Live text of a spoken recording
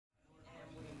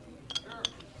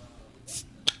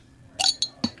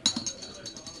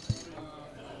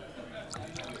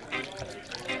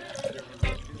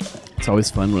It's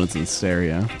always fun when it's in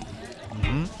stereo.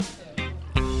 Mm-hmm.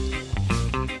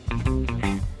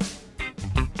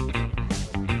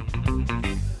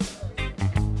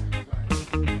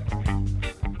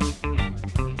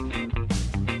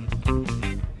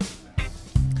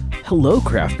 Hello,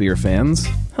 craft beer fans.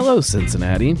 Hello,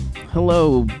 Cincinnati.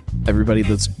 Hello, everybody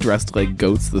that's dressed like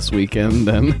goats this weekend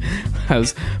and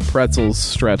has pretzels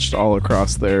stretched all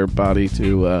across their body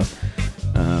to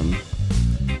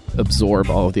absorb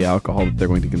all of the alcohol that they're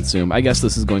going to consume. I guess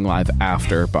this is going live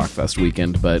after Bachfest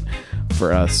weekend, but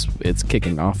for us, it's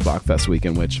kicking off Bachfest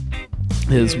weekend, which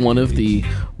is one of the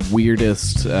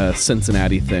weirdest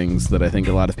Cincinnati things that I think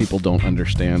a lot of people don't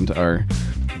understand. Our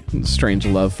strange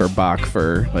love for Bach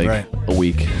for a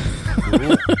week.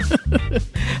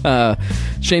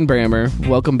 Shane Brammer,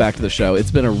 welcome back to the show.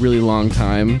 It's been a really long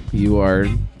time. You are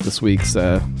this week's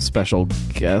special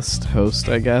guest host,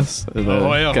 I guess. And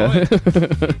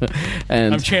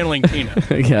I'm channeling Tina.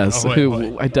 Yes,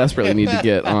 who I desperately need to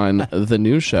get on the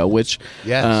new show, which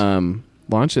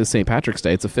launches St. Patrick's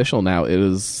Day. It's official now.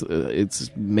 It's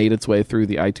made its way through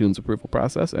the iTunes approval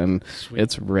process, and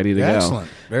it's ready to go. Excellent.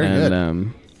 Very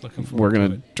good. Looking forward we're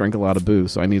going to to drink a lot of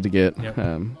booze, so I need to get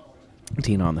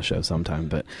Tina on the show sometime.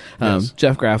 But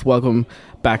Jeff Graff, welcome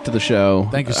back to the show.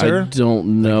 Thank you, sir. I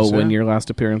don't know when your last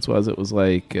appearance was. It was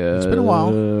like it's been a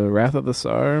while. Wrath of the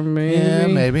Tsar, maybe? Yeah,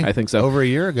 maybe. I think so. Over a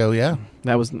year ago, yeah.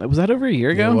 Was that over a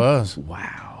year ago? It was.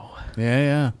 Wow.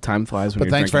 Yeah. Time flies when but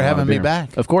you're thanks for drinking a lot having of me beer.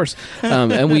 back. Of course.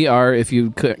 And we are, if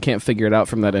you can't figure it out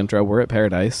from that intro, we're at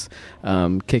Paradise,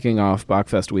 kicking off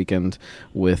Bachfest weekend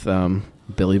with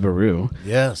Billy Baru.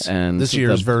 Yes, and this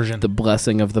year's version. The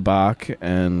Blessing of the Bach.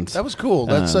 And that was cool.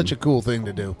 That's such a cool thing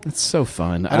to do. It's so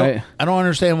fun. I don't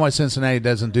understand why Cincinnati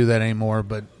doesn't do that anymore,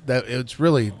 but it's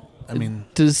really, I mean...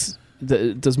 Does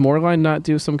Moorline not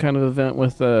do some kind of event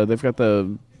with, they've got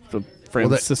the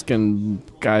Franciscan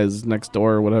guys next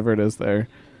door or whatever it is there?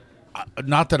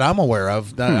 Not that I'm aware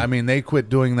of. I mean, they quit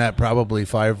doing that probably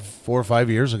 4 or 5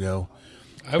 years ago.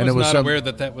 I was not aware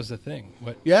that was a thing.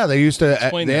 What? Yeah, they used to.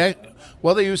 Explain that.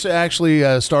 They used to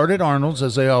actually start at Arnold's,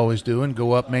 as they always do, and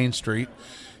go up Main Street,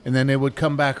 and then they would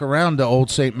come back around to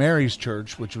Old St. Mary's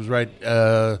Church, which was right,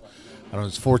 I don't know,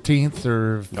 it's 14th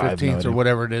or 15th or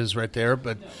whatever it is right there.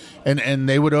 But and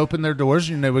they would open their doors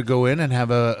and they would go in and have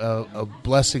a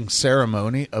blessing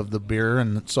ceremony of the beer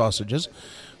and sausages,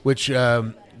 which.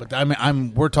 But I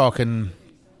mean, we're talking.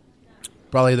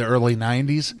 Probably the early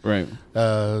 90s, right?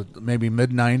 Maybe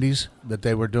mid 90s that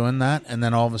they were doing that, and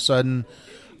then all of a sudden,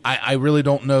 I really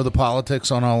don't know the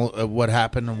politics on all of what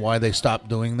happened and why they stopped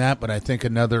doing that. But I think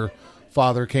another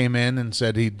father came in and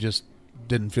said he just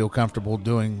didn't feel comfortable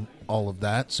doing all of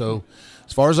that. So,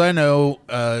 as far as I know,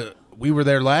 we were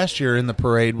there last year in the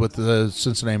parade with the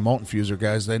Cincinnati Malt Infuser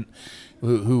guys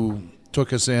who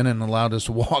took us in and allowed us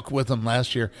to walk with them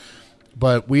last year.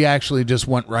 But we actually just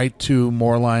went right to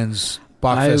Moorline's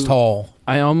Bachfest Hall.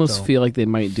 I almost feel like they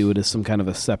might do it as some kind of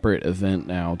a separate event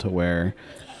now, to where,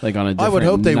 like on a different I would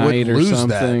hope they night wouldn't or lose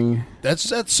something.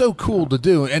 That's so cool to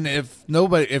do. And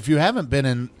if you haven't been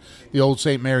in the Old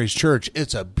St. Mary's Church,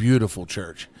 it's a beautiful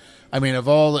church. I mean,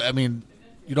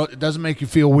 it doesn't make you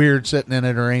feel weird sitting in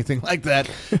it or anything like that.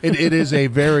 It is a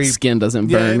very skin doesn't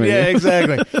burn. Yeah,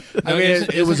 exactly. I mean,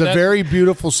 it was a very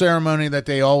beautiful ceremony that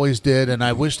they always did, and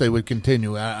I wish they would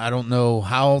continue. I don't know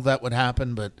how that would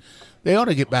happen, but they ought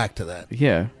to get back to that.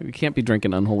 Yeah, you can't be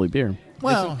drinking unholy beer.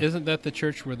 Well, isn't that the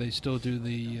church where they still do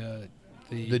the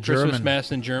the Christmas German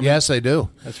Mass in German? Yes, they do.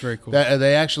 That's very cool.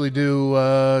 They actually do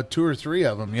 2 or 3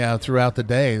 of them, throughout the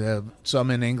day. Some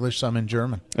in English, some in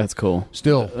German. That's cool.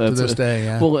 Still, to this day,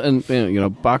 yeah. Well, and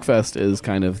Bachfest is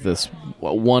kind of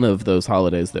one of those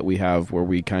holidays that we have where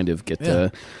we kind of get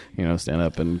to, stand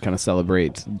up and kind of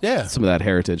celebrate some of that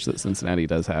heritage that Cincinnati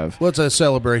does have. Well, it's a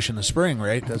celebration of spring,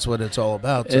 right? That's what it's all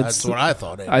about. So that's what I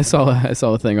thought. I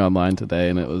saw a thing online today,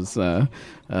 and it was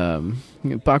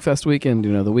Bachfest weekend,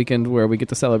 the weekend where we get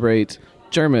to celebrate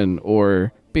German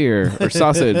or beer or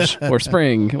sausage or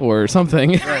spring or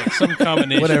something. Right, some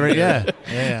combination. Whatever, yeah.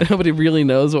 Nobody really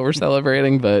knows what we're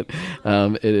celebrating, but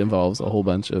it involves a whole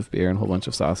bunch of beer and a whole bunch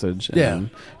of sausage and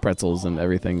pretzels and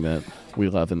everything that we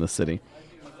love in the city.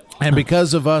 And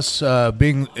because of us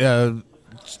being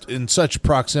in such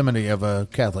proximity of a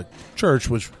Catholic church,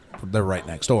 which they're right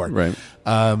next door, right?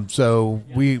 So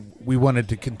we wanted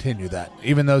to continue that,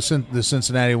 even though the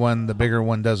Cincinnati one, the bigger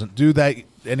one, doesn't do that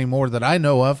anymore that I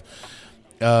know of.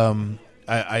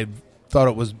 I thought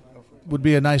it would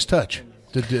be a nice touch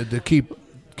to keep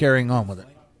carrying on with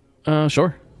it.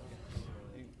 Sure.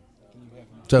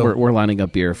 So we're lining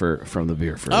up beer from the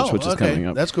Beer Fridge, which is coming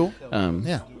up. That's cool.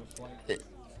 Yeah.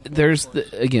 there's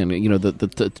again,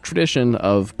 the tradition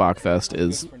of Bachfest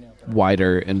is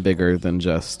wider and bigger than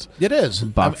just it is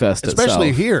Bachfest especially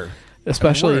itself. Here.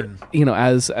 Especially,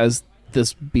 as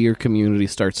this beer community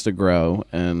starts to grow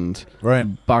and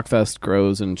Bachfest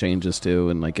grows and changes too,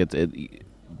 and like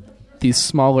these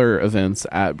smaller events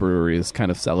at breweries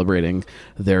kind of celebrating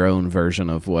their own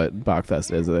version of what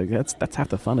Bachfest is. Like, that's half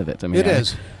the fun of it. I mean, it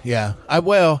is. Yeah. I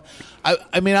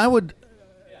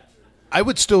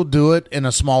would still do it in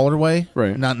a smaller way,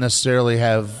 right? Not necessarily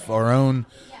have our own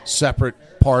separate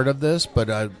part of this, but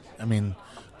I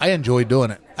enjoy doing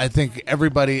it. I think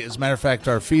everybody, as a matter of fact,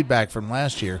 our feedback from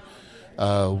last year,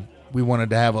 we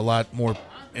wanted to have a lot more,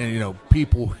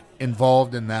 people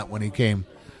involved in that when he came.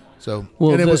 So,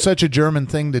 and it was such a German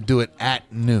thing to do it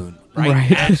at noon.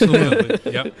 Right.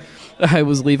 Absolutely. Yep. I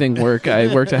was leaving work.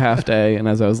 I worked a half day, and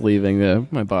as I was leaving,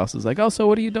 my boss was like, "Oh, so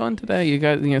what are you doing today? You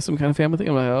got some kind of family thing?"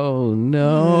 I'm like, "Oh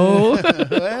no,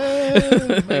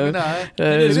 well, maybe not.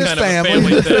 It is just kind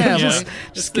family. of a family thing. Family. Yeah.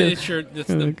 It's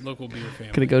the local beer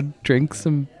family. Gonna go drink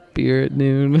some beer at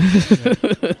noon."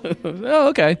 Oh,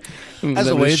 okay. That's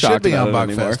the way it should be on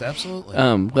Bachfest.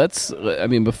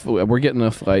 Absolutely. Before we're getting a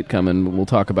flight coming, we'll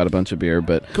talk about a bunch of beer,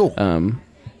 but cool.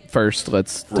 First,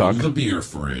 let's talk the beer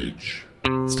fridge.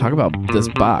 Let's talk about this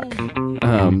Bach.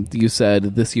 You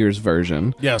said this year's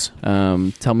version. Yes.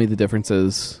 Tell me the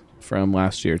differences from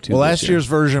last year to last year's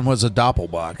version was a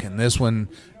Doppelbock, and this one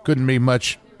couldn't be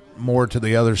much more to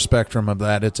the other spectrum of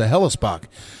that. It's a Hellesbock,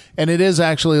 and it is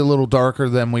actually a little darker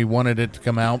than we wanted it to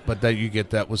come out, but that you get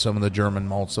that with some of the German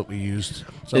malts that we used.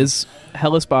 So, is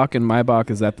Hellesbock and Maibach,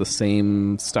 is that the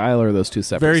same style, or are those two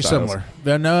separate very styles?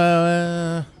 Similar.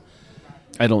 No,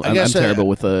 I'm terrible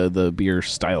with the beer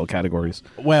style categories.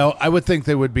 Well, I would think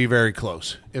they would be very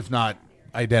close, if not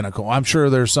identical. I'm sure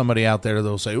there's somebody out there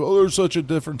that'll say, "Oh, there's such a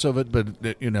difference of it," but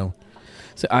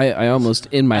So I almost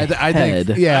in my head, I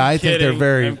think they're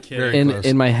very close.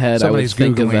 In my head, Somebody's I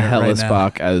would think of the Googling it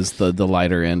Hellesbock as the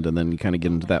lighter end, and then you kind of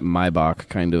get into that Maibach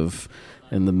kind of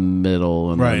in the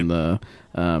middle, and then the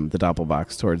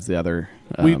Doppelbock towards the other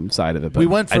side of it. But we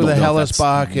went for the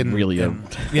Hellesbock and really a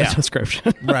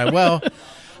description, right? Well,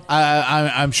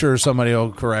 I'm sure somebody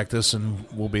will correct us, and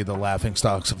we'll be the laughing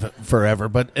stocks of it forever.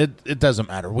 But it doesn't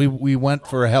matter. We went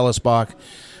for a Hellesbock.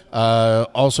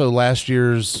 Also, last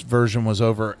year's version was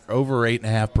over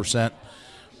 8.5%,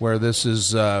 where this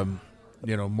is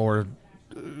more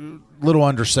little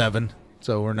under 7.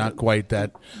 So we're not quite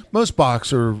that. Most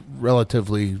Bachs are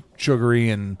relatively sugary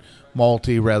and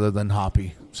malty rather than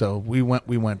hoppy. So we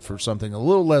went for something a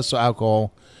little less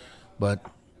alcohol, but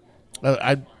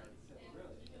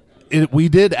we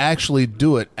did actually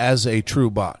do it as a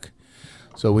true Bach.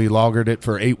 So we lagered it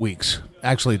for 8 weeks.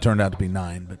 Actually, it turned out to be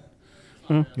 9, but.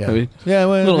 Yeah,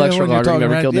 well, a little extra lagering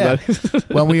never killed anybody.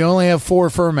 Well, we only have 4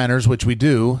 fermenters, which we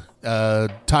do.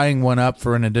 Tying one up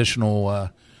for an additional,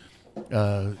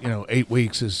 8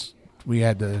 weeks is we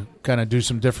had to kind of do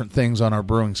some different things on our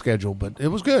brewing schedule, but it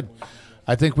was good.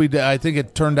 I think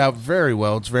it turned out very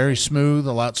well. It's very smooth,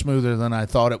 a lot smoother than I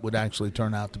thought it would actually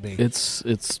turn out to be.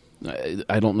 It's.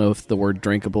 I don't know if the word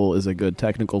drinkable is a good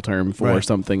technical term for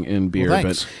something in beer,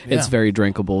 but it's very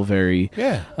drinkable. Very.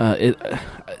 Yeah.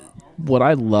 What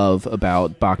I love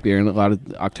about Bach beer, and a lot of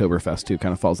Oktoberfest too,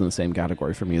 kind of falls in the same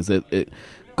category for me, is it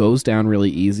goes down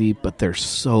really easy, but there's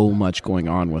so much going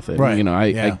on with it. Right.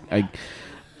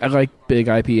 I like big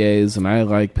IPAs and I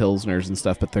like Pilsners and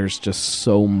stuff, but there's just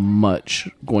so much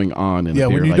going on in a beer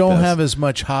when you like don't this. have as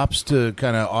much hops to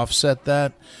kind of offset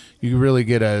that, you really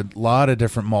get a lot of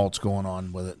different malts going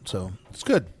on with it. So it's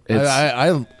good.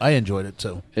 I enjoyed it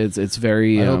too. It's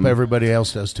very. I hope everybody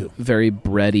else does too. Very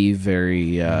bready.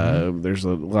 Very. There's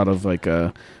a lot of like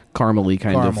caramely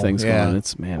kind of things going on.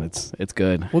 It's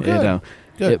good. Well, good.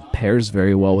 It pairs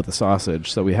very well with the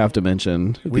sausage. So we have to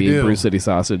mention the Brew City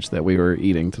sausage that we were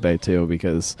eating today too,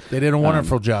 because they did a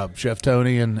wonderful job. Chef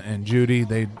Tony and Judy,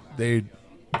 they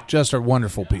just are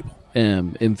wonderful people.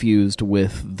 Infused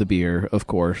with the beer, of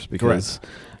course, because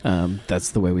that's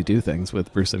the way we do things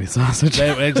with Brew City sausage.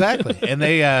 Exactly. And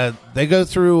they go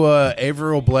through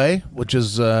Averill Blay, which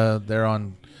is they're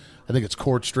on, I think it's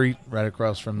Court Street, right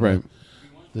across from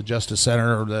the Justice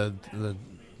Center.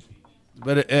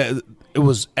 But it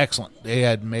was excellent. They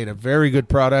had made a very good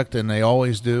product, and they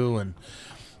always do. And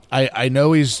I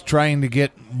know he's trying to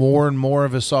get more and more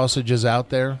of his sausages out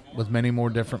there with many more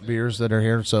different beers that are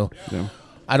here. So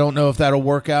I don't know if that'll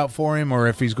work out for him or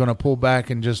if he's going to pull back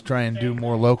and just try and do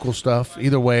more local stuff.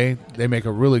 Either way, they make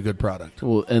a really good product.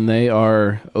 Well, and they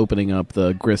are opening up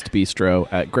the Grist Bistro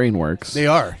at Grainworks. They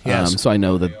are, yes. So I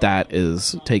know that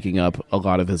is taking up a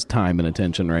lot of his time and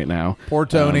attention right now. Poor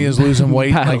Tony is losing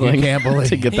weight like you can't believe.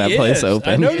 To get that place open.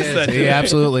 I noticed that. He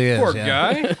absolutely is. Poor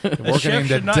guy. The chef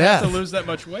should not have to lose that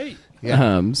much weight.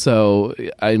 Yeah. So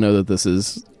I know that this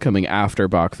is coming after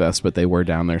Bachfest, but they were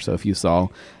down there. So if you saw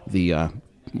the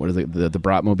what is it, the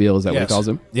Bratmobile, is that what he calls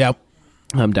him? Yep.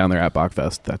 Down there at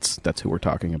Bachfest, that's who we're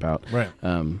talking about. Right.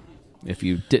 If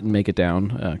you didn't make it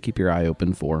down, keep your eye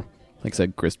open for, like I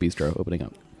said, Grist Bistro opening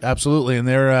up. Absolutely, and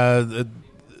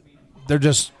they're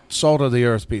just salt of the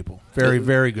earth people. Very,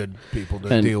 very good people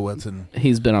to deal with. And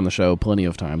he's been on the show plenty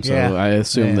of times, so I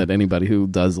assume that anybody who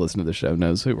does listen to the show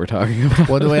knows who we're talking about.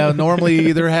 Well, normally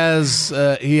either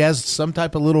he has some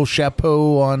type of little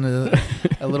chapeau on,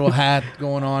 a little hat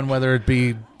going on, whether it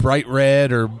be bright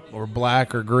red or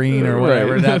black or green or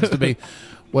whatever it happens to be,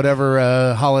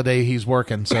 whatever holiday he's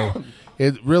working. So,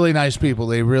 really nice people.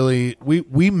 They really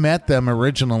we met them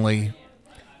originally.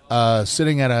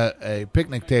 Sitting at a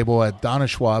picnic table at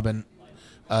Donnerschwab and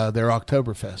their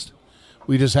Oktoberfest.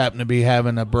 We just happened to be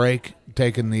having a break,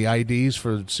 taking the IDs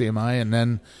for CMI, and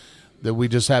then we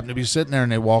just happened to be sitting there,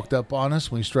 and they walked up on us.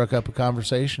 We struck up a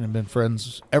conversation and been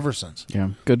friends ever since. Yeah,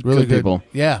 really good people.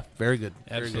 Yeah, very good.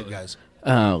 Absolutely. Very good guys.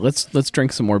 Let's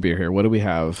drink some more beer here. What do we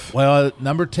have? Well,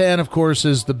 number 10, of course,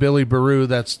 is the Billy Baru.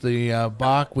 That's the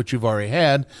Bach, which you've already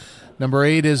had. Number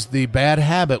 8 is the Bad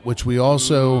Habit, which we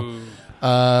also...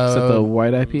 is that the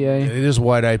white IPA? It is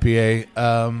white IPA.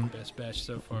 Best batch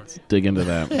so far. Let's dig into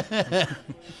that.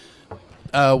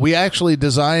 We actually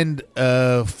designed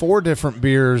 4 different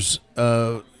beers.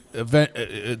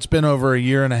 It's been over a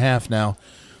year and a half now.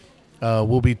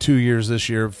 Will be 2 years this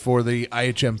year for the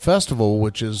IHM Festival,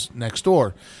 which is next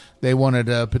door. They wanted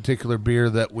a particular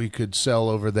beer that we could sell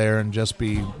over there and just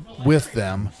be with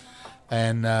them,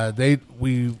 and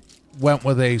we went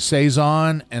with a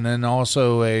Saison and then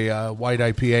also a white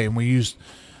IPA, and we used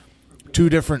 2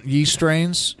 different yeast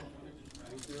strains.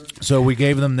 So we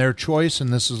gave them their choice,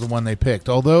 and this is the one they picked.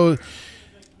 Although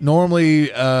normally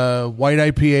white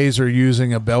IPAs are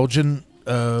using a Belgian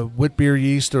wheat beer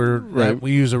yeast, or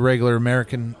we use a regular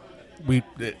American.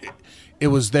 It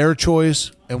was their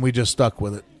choice, and we just stuck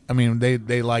with it. I mean,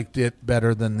 they liked it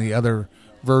better than the other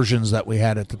versions that we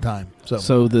had at the time.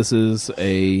 So this is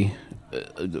a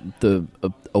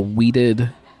wheated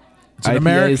IPA.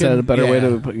 American, is that a better way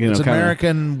to it's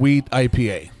American wheat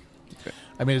IPA. Okay.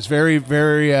 I mean, it's very,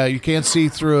 very. You can't see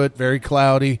through it. Very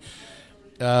cloudy.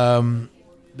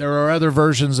 There are other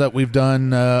versions that we've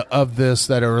done of this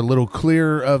that are a little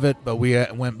clearer of it, but we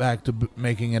went back to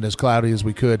making it as cloudy as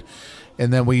we could,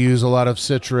 and then we use a lot of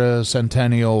Citra,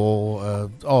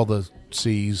 Centennial, all the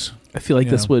C's. I feel like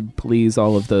this would please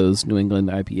all of those New England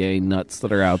IPA nuts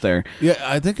that are out there. Yeah,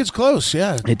 I think it's close.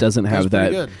 Yeah, it doesn't have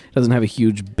that. It doesn't have a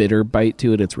huge bitter bite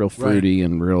to it. It's real fruity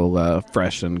and real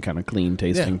fresh and kind of clean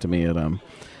tasting to me.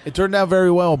 It turned out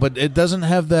very well, but it doesn't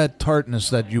have that tartness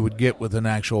that you would get with an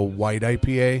actual white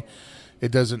IPA.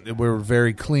 It doesn't. We're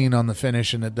very clean on the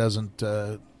finish, and it doesn't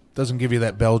give you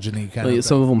that Belgian-y kind of thing.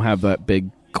 Some of them have that big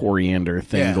coriander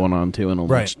thing going on too, and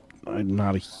which I'm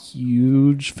not a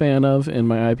huge fan of in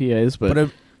my IPAs.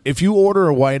 But if you order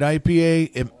a white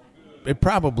IPA, it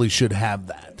probably should have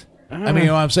that. I mean, you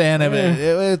know what I'm saying? I mean,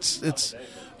 it's.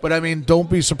 But I mean, don't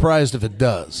be surprised if it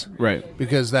does, right?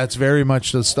 Because that's very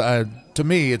much the style. To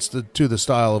me, it's to the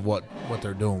style of what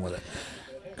they're doing with it,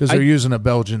 because they're using a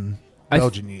Belgian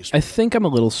yeast. I think I'm a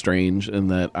little strange in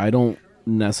that I don't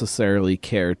necessarily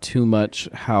care too much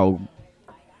how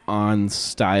on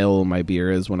style my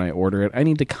beer is when I order it. I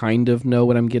need to kind of know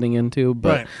what I'm getting into,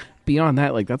 but beyond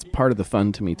that, like, that's part of the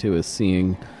fun to me too, is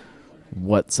seeing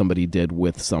what somebody did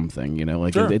with something,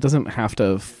 it doesn't have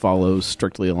to follow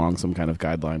strictly along some kind of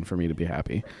guideline for me to be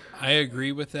happy. I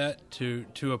agree with that to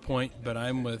a point, but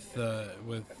I'm with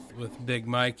Big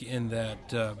Mike in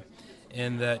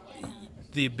that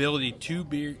the ability to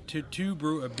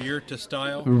brew a beer to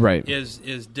style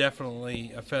is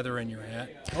definitely a feather in your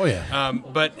hat. Oh yeah.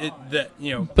 But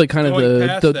kind of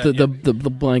the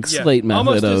blank slate method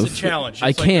almost of as a challenge.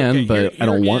 I can, but I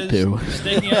don't want to.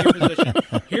 Staking out your position.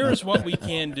 Here's what we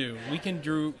can do. We can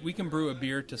brew a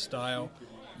beer to style,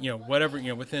 whatever,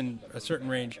 within a certain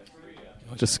range.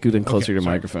 Just scoot in closer to your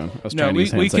microphone.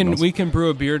 We can brew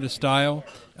a beer to style,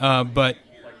 but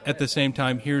at the same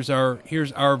time, here's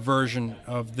our version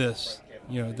of this,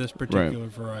 this particular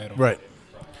varietal. Right.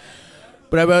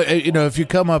 But if you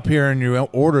come up here and you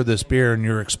order this beer and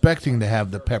you're expecting to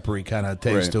have the peppery kind of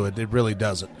taste Right. to it, it really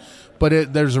doesn't.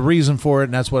 But there's a reason for it,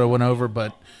 and that's what I went over.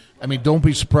 But I mean, don't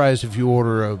be surprised if you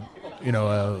order a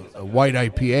white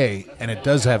IPA and it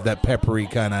does have that peppery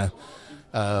kind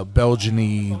of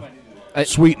Belgian-y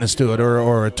sweetness to it,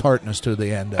 or a tartness to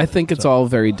the end. I think it's all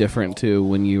very different too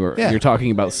when you're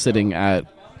talking about sitting at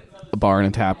a bar in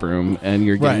a tap room and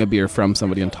you're getting Right. a beer from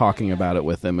somebody and talking about it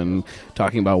with them and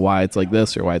talking about why it's like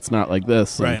this or why it's not like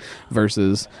this, Right.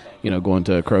 versus going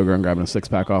to Kroger and grabbing a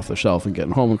 6-pack off the shelf and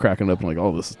getting home and cracking it up and like,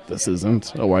 oh, this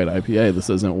isn't a white IPA, this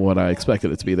isn't what I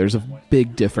expected it to be. There's a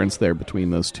big difference there between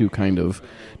those two kind of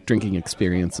drinking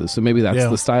experiences. So maybe that's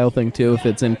the style thing too. If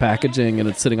it's in packaging and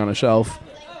it's sitting on a shelf,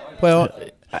 well,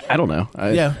 I don't know.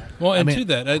 Well, and I mean- to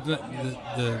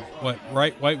that,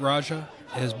 White Raja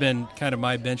has been kind of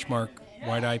my benchmark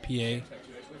white IPA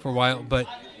for a while. But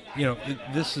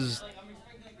this is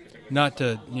not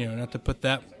to put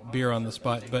that beer on the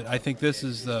spot, but I think this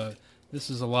is a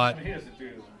lot.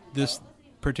 This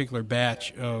particular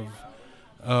batch of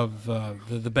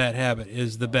the Bad Habit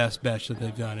is the best batch that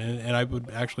they've done, and I would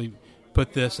actually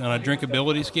put this on a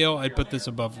drinkability scale. I'd put this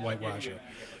above White Raja.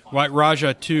 White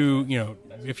Raja too,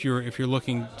 if you're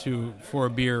looking for a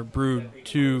beer brewed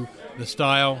to the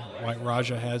style, White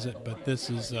Raja has it, but this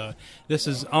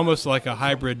is almost like a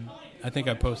hybrid. I think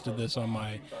I posted this on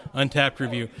my Untapped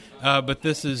review, but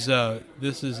this is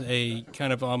a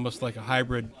kind of almost like a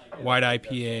hybrid white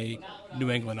IPA, New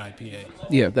England IPA.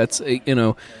 Yeah, that's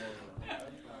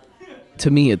to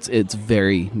me it's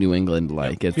very New England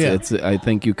like. It's I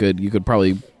think you could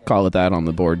probably call it that on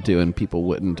the board too, and people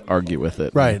wouldn't argue with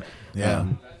it. Right. Yeah.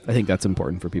 I think that's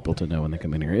important for people to know when they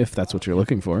come in here, if that's what you're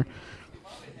looking for.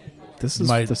 This is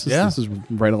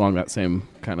right along that same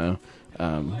kind of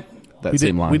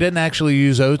same line. We didn't actually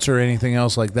use oats or anything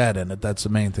else like that in it. That's the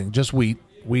main thing. Just wheat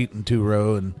and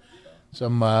 2-row and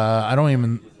some.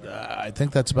 I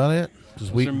think that's about it.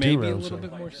 Just wheat Is there and maybe 2-row. a little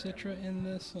bit more Citra in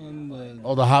this on the?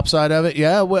 Oh, the hop side of it.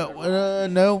 Yeah. Well,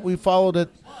 no, we followed it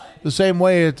the same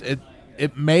way.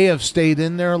 It may have stayed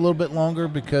in there a little bit longer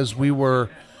because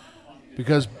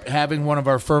having one of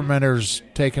our fermenters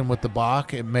taken with the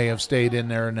Bach, it may have stayed in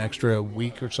there an extra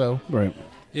week or so. Right.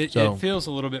 It feels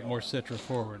a little bit more Citra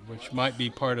forward, which might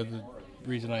be part of the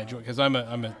reason I enjoy it, because I'm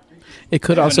a. It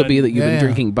could also be that you've been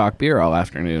drinking Bach beer all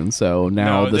afternoon, so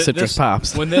now the citrus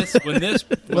pops. When this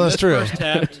that's true. first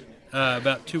tapped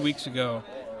about 2 weeks ago,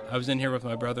 I was in here with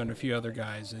my brother and a few other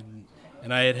guys,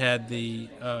 and I had the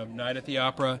Night at the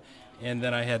Opera. And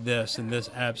then I had this, and this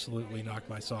absolutely knocked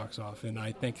my socks off. And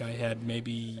I think I had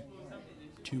maybe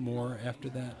 2 more after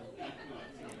that.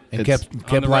 And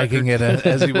kept liking it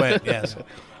as he went. Yes,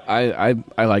 I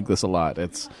like this a lot.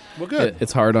 It's good.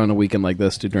 It's hard on a weekend like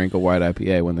this to drink a white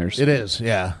IPA when there's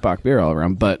Bach beer all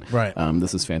around. But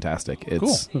this is fantastic.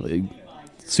 It's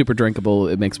super drinkable.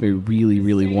 It makes me really,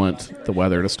 really want the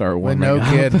weather to start warming up.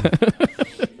 Kid.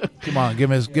 Come on,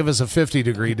 give us a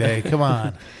 50-degree day. Come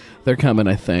on. They're coming,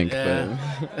 I think. Yeah.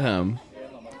 But,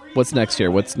 what's next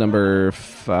here? What's number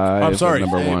 5? I'm sorry.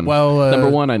 Number 1. Well, number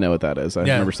 1, I know what that is. I've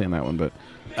never seen that one, but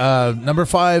number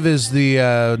 5 is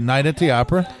the Night at the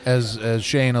Opera, as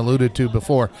Shane alluded to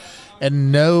before.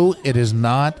 And no, it is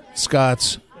not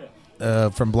Scott's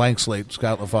from Blank Slate,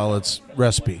 Scott LaFollette's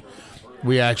recipe.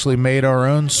 We actually made our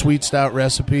own sweet stout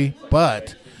recipe,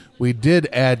 but we did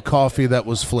add coffee that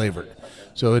was flavored.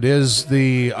 So it is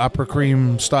the Opera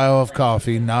Cream style of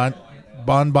coffee, not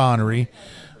Bon Bonnery.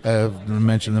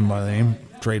 Mention them by name,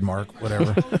 trademark,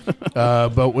 whatever.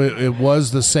 But it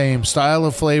was the same style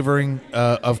of flavoring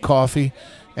of coffee,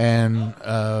 and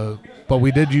but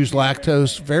we did use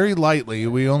lactose very lightly.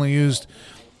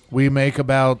 We make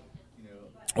about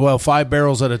 5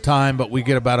 barrels at a time, but we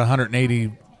get about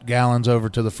 180 gallons over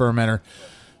to the fermenter.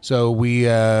 So we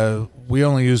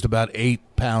only used about 8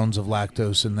 pounds of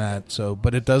lactose in that.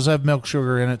 But it does have milk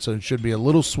sugar in it, so it should be a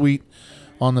little sweet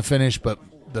on the finish, but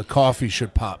the coffee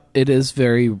should pop. it is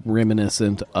very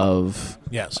reminiscent of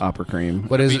Yes. Opera Cream.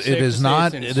 But it is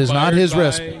not his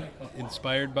recipe.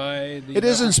 Inspired by the. It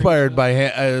is inspired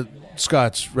by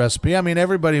Scott's recipe. I mean,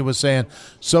 everybody was saying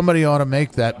somebody ought to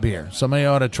make that beer. Somebody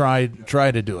ought to try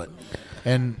to do it.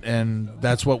 And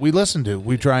that's what we listen to.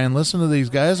 We try and listen to these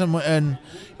guys, and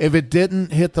if it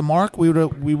didn't hit the mark, we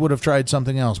would have tried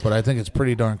something else. But I think it's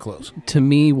pretty darn close. To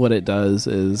me, what it does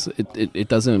is it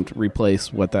doesn't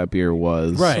replace what that beer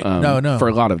was. Right. No. For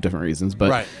a lot of different reasons.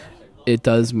 But it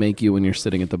does make you, when you're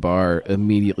sitting at the bar,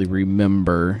 immediately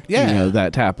remember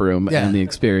that tap room and the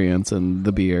experience and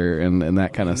the beer and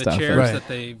that kind of stuff. The chairs that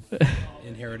they've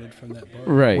inherited from that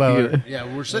bar. Right. Well, yeah,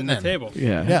 we're In sitting the in. table.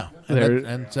 Yeah.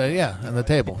 Yeah, and the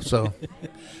table. So,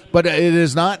 but it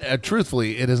is not.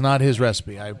 Truthfully, it is not his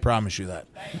recipe. I promise you that.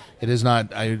 It is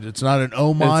not. It's not an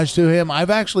homage to him. I've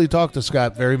actually talked to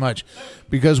Scott very much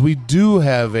because we do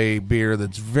have a beer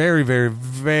that's very, very,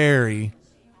 very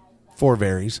four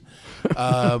varies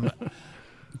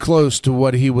close to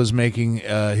what he was making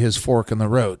his fork in the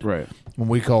road. Right. When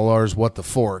we call ours "What the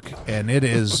Fork," and it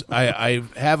is. I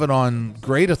have it on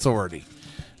great authority.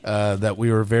 That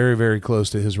we were very, very close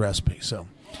to his recipe. So,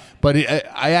 but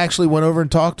I actually went over and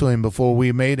talked to him before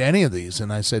we made any of these,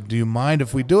 and I said, "Do you mind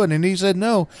if we do it?" And he said,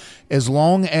 "No, as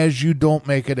long as you don't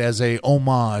make it as a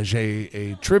homage,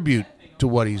 a tribute to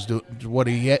what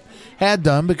he had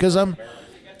done, because I'm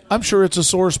sure it's a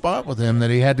sore spot with him that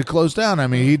he had to close down. I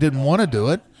mean, he didn't want to do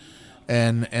it,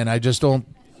 and I just don't.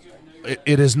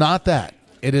 It is not that.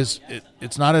 It's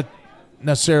not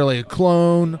necessarily a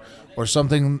clone." Or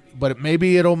something, but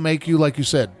maybe it'll make you, like you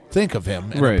said, think of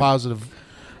him in Right. a positive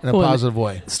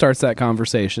way. Starts that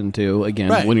conversation too. Again,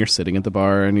 Right. when you're sitting at the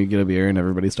bar and you get a beer and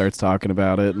everybody starts talking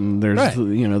about it, and there's Right.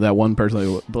 that one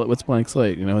person, like, what's Blank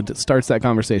Slate? It starts that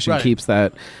conversation, Right. keeps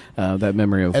that that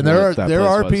memory of. And what that there place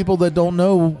are was. people that don't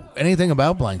know anything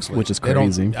about Blank Slate, Which is They don't-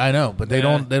 crazy. I know, but they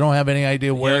Yeah. don't have any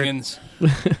idea where Youngins.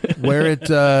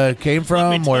 it came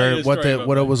from, tell you a what story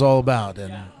about it that. was all about,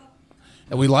 and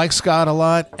we like Scott a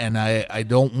lot, and I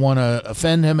don't want to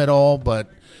offend him at all, but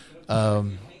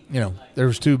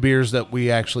there's two beers that we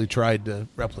actually tried to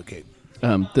replicate.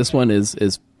 This one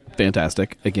is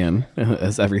fantastic. Again,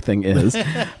 as everything is.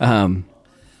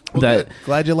 Good.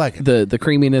 Glad you like it. The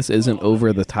creaminess isn't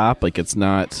over the top. Like it's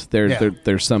not there. Yeah.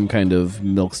 There's some kind of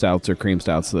milk stouts or cream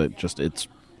stouts that just it's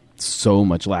so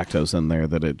much lactose in there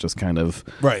that it just kind of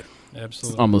Right.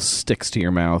 Absolutely. almost sticks to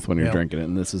your mouth when you're Yeah. drinking it.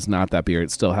 And this is not that beer. It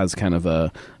still has kind of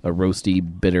a roasty,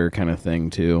 bitter kind of thing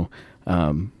too.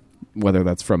 Whether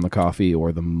that's from the coffee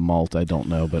or the malt, I don't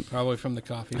know. But Probably from the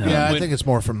coffee. Yeah, I When- think it's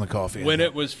more from the coffee. when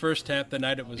it was first tapped, the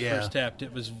night it was Yeah. first tapped,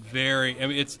 it was very. I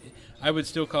mean, I would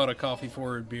still call it a coffee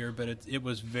forward beer, but it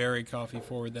was very coffee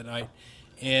forward that night,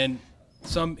 and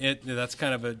that's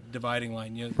kind of a dividing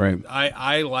line. Right.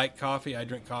 I like coffee. I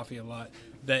drink coffee a lot.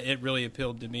 That it really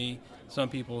appealed to me. Some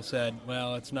people said,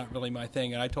 "Well, it's not really my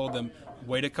thing," and I told them,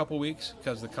 "Wait a couple weeks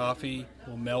because the coffee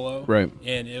will mellow, Right.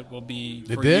 and it will be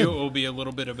It for did. you. It will be a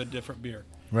little bit of a different beer."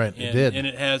 Right, and, it did. and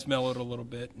it has mellowed a little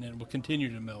bit, and it will continue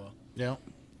to mellow Yeah.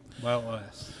 while it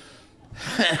lasts.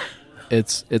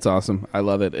 it's awesome. I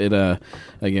love it. It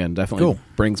again definitely Cool.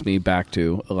 brings me back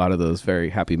to a lot of those very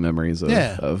happy memories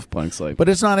of Blank Slate. But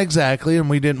it's not exactly, and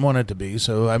we didn't want it to be.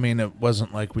 So, I mean, it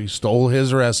wasn't like we stole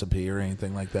his recipe or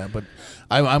anything like that. But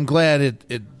I'm glad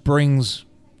it brings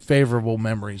favorable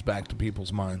memories back to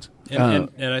people's minds. And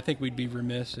I think we'd be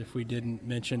remiss if we didn't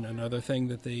mention another thing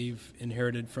that they've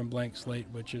inherited from Blank Slate,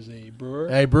 which is a brewer.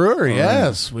 A brewer,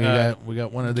 yes. We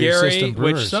got one of the Gary, assistant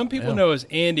brewers. which some people Yeah. know as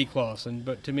Andy Clausen,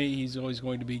 but to me, he's always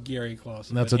going to be Gary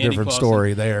Clausen. That's But a Andy different Clausen,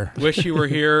 story there. Wish you were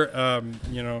here.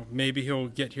 Maybe he'll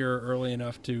get here early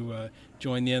enough to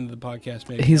join the end of the podcast.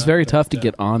 Maybe He's not, very but, tough to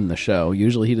get on the show.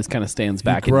 Usually he just kind of stands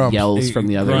back and grumps. yells He from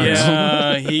the other grunts.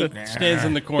 end. Yeah, he stands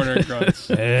in the corner and grunts.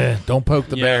 Don't poke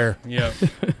the Yeah, bear. Yeah,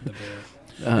 the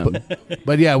bear.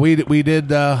 But yeah, we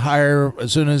did hire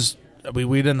as soon as we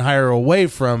didn't hire away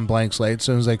from Blank Slate. As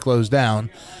soon as they closed down,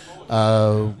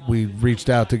 we reached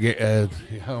out to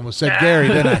I almost said Gary,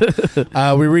 didn't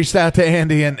I? We reached out to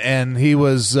Andy, and he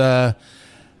was kind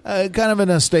of in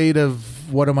a state of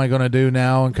what am I going to do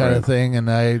now and kind of thing. And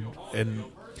I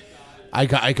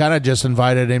kind of just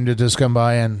invited him to just come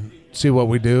by and see what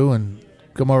we do and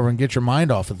come over and get your mind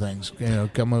off of things.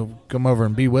 Come over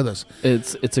and be with us.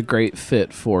 It's a great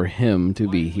fit for him to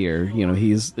be here.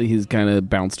 He's kind of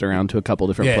bounced around to a couple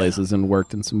different Yeah. places and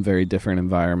worked in some very different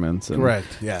environments. And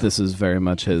Correct, yeah. This is very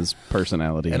much his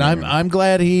personality. And here. I'm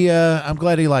glad he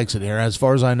likes it here. As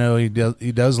far as I know, he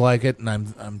does like it, and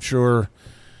I'm sure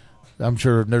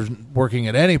there's working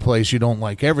at any place you don't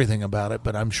like everything about it,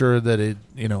 but I'm sure that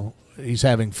he's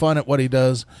having fun at what he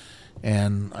does,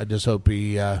 and I just hope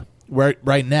he.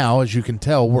 Right now, as you can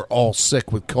tell, we're all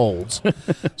sick with colds,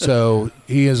 so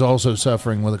he is also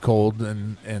suffering with a cold,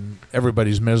 and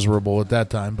everybody's miserable at that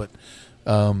time. But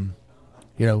no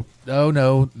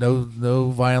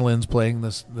violins playing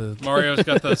this. Mario's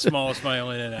got the smallest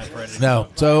violin in that right No.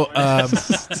 So,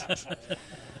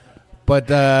 but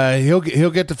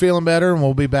he'll get to feeling better, and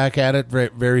we'll be back at it very,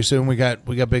 very soon. We got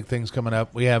big things coming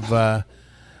up. We have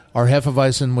our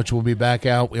Hefeweizen, which will be back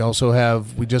out. We also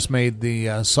we just made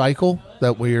the cycle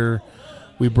that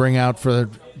we bring out for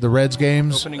the Reds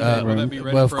games. Opening day, will that be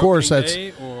ready well, of for course, opening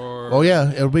that's day, or Oh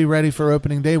yeah, it'll be ready for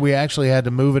opening day. We actually had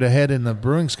to move it ahead in the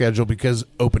brewing schedule because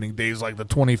opening day is like the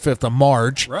 25th of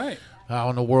March. Right. How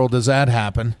in the world does that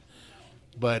happen?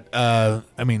 But I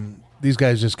mean, these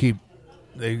guys just keep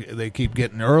they keep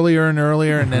getting earlier and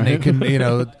earlier, and then they can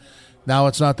now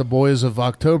it's not the boys of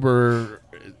October.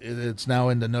 It's now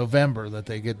into November that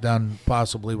they get done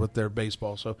possibly with their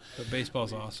baseball. So, but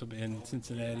baseball's awesome in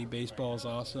Cincinnati. Baseball's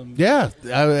awesome. Yeah,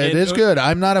 it is good.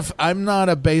 I'm not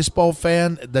a baseball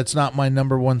fan. That's not my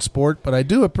number one sport, but I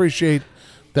do appreciate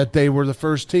that they were the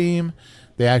first team.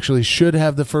 They actually should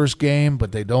have the first game,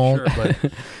 but they don't. Sure. But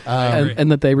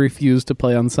and that they refused to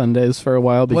play on Sundays for a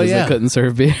while because they couldn't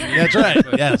serve beer. That's right.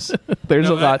 Yes, there's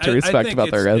a lot to respect think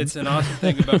about their Reds. It's an awesome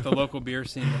thing about the local beer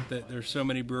scene that there's so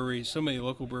many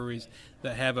local breweries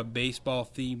that have a baseball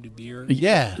themed beer.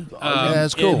 Yeah,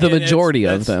 that's cool. The majority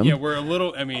of them. Yeah, we're a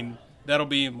little. I mean, that'll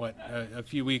be in a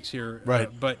few weeks here. Right.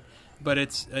 But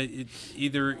it's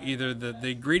either the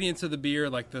ingredients of the beer,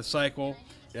 like the cycle.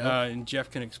 And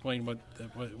Jeff can explain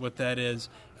what that is,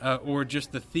 or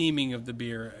just the theming of the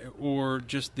beer, or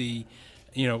just the,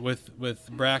 with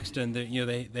Braxton,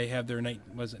 they have their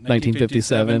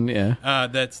 1957, yeah.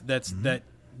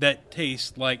 That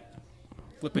tastes like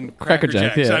flipping Cracker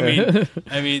Jack, Jacks. yeah.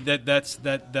 I mean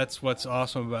that's what's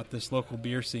awesome about this local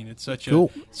beer scene. It's such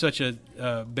a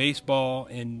baseball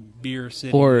and beer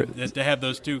city, or to have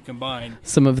those two combined.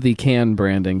 Some of the can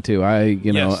branding too.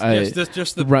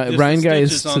 Just the Ryan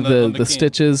Geist, the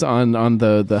stitches on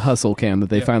the Hustle can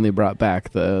that they Yeah. finally brought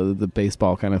back, the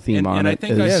baseball kind of theme on and it. I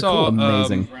think I saw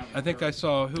amazing. I think I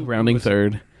saw who Rounding was,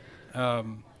 third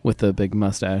with the big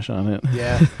mustache on it.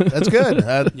 Yeah, that's good.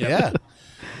 Yeah.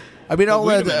 I mean, all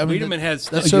that. Wiedemann has.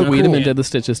 That's so cool. Wiedemann did the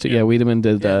stitches too. Yeah, Wiedemann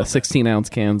did 16-ounce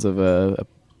cans of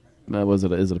is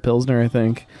it a Pilsner, I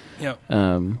think. Yeah.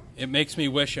 It makes me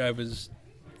wish I was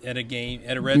at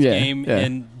a Reds game yeah.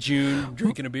 in June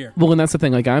drinking a beer. Well, and that's the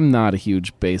thing. Like, I'm not a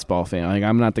huge baseball fan. Like,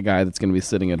 I'm not the guy that's going to be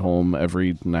sitting at home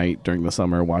every night during the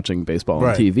summer watching baseball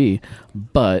on TV.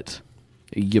 But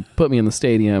you put me in the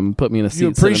stadium, put me in a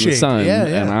seat sitting in the sun,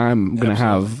 and I'm going to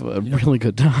have a really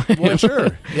good time. Well,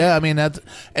 sure. Yeah, I mean, that's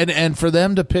and for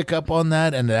them to pick up on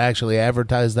that and to actually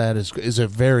advertise that is a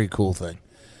very cool thing.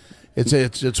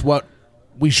 It's what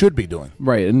we should be doing.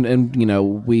 Right, and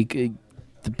the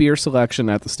beer selection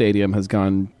at the stadium has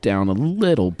gone down a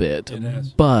little bit,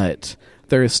 but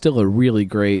there is still a really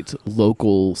great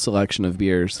local selection of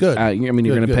beers. Good. You're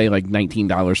going to pay like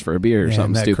 $19 for a beer or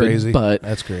something stupid. Crazy? But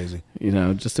that's crazy.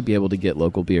 Just to be able to get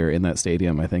local beer in that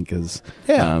stadium, I think is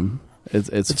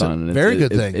it's fun. A very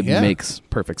good thing. It makes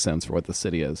perfect sense for what the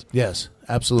city is. Yes,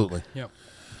 absolutely. Yeah.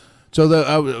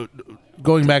 So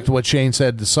going back to what Shane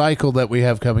said, the cycle that we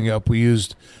have coming up, we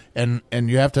used, and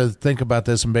you have to think about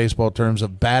this in baseball terms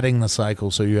of batting the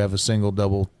cycle, so you have a single,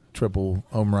 double, triple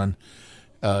home run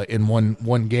in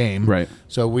one game. Right.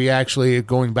 So we actually,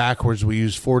 going backwards, we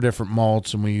used 4 different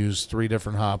malts and we used 3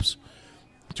 different hops,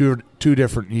 two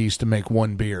different yeast to make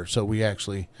one beer. So we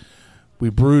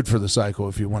brewed for the cycle,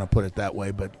 if you want to put it that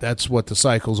way. But that's what the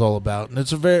cycle's all about, and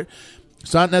it's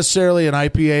not necessarily an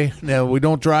IPA. No, we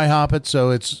don't dry hop it,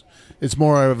 so it's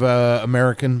more of a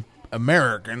American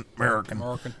pale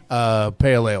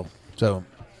ale. So,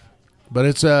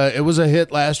 but it was a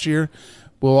hit last year.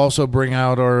 We'll also bring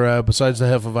out our besides the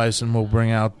Hefeweizen, we'll bring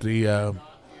out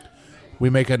we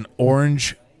make an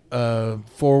orange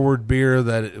forward beer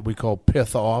that we call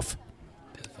Pith Off.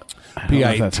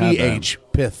 PITH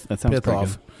Pith. That sounds Pith pretty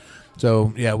Off. good.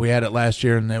 So yeah, we had it last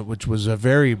year, which was a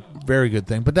very, very good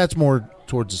thing. But that's more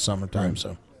towards the summertime.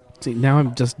 So See, now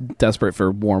I'm just desperate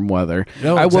for warm weather.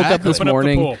 No, I woke up exactly. this Open up the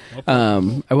morning.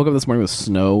 pool. I woke up this morning with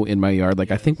snow in my yard. Like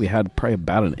I think we had probably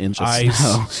about an inch of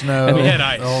snow. And We had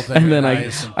ice. the whole thing And then had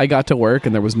ice. I got to work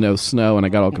and there was no snow and I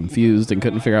got all confused and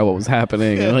couldn't figure out what was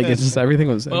happening. And like it's just everything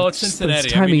was. Well, it's just, Cincinnati.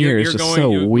 This time of year is just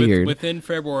so weird. Within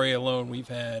February alone, we've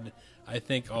had, I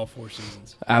think, all 4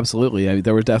 seasons. Absolutely. I mean,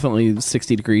 there were definitely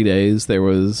 60-degree days. There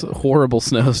was horrible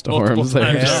snowstorms. Multiple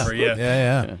times There's- over,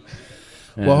 Yeah.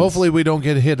 And Well, hopefully we don't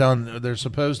get hit on. They're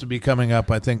supposed to be coming up,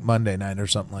 I think, Monday night or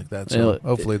something like that. So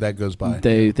hopefully that goes by.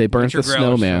 They burnt your the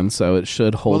growlers. snowman, so it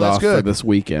should hold Well, that's off for good. this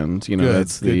weekend. You know, Good,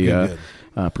 it's good, the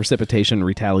good, precipitation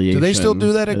retaliation. Do they still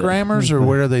do that at Grammars, or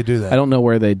where do they do that? I don't know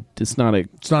where they. It's not a.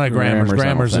 It's not at Grammars. I don't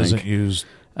Grammars think. isn't used.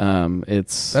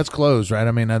 It's. That's closed, right?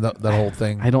 I mean, that whole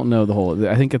thing. I don't know the whole.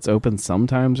 I think it's open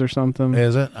sometimes or something.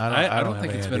 Is it? I don't have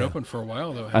think any it's been idea. open for a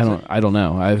while, though. I don't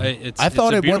know. I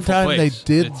thought at one time they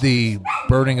did the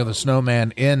burning of the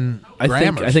snowman in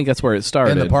Grammars. I think that's where it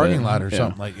started in the parking but, lot or yeah.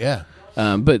 something like. Yeah.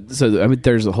 But so I mean,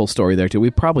 there's a whole story there too.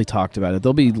 We probably talked about it.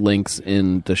 There'll be links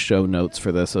in the show notes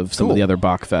for this of some of the other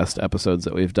Bachfest episodes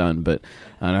that we've done. But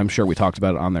and I'm sure we talked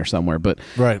about it on there somewhere. But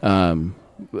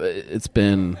it's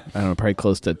been, I don't know, probably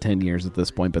close to 10 years at this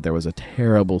point, but there was a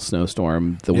terrible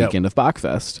snowstorm the weekend of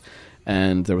Bachfest,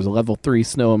 and there was a level 3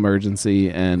 snow emergency,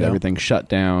 and everything shut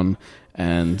down,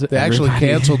 and they actually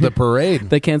canceled the parade.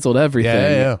 They canceled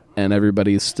everything, and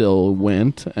everybody still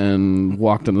went and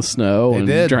walked in the snow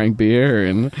and drank beer,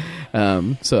 and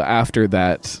so after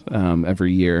that,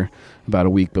 every year, about a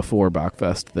week before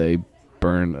Bachfest, they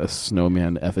burn a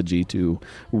snowman effigy to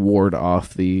ward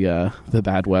off the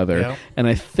bad weather, and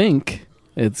I think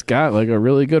it's got like a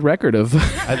really good record of.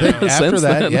 I think after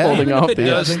that, holding off the.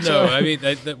 Does snow. I mean,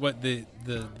 what the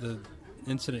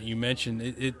incident you mentioned,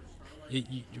 it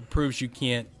proves you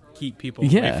can't keep people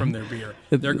away from their beer.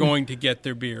 They're going to get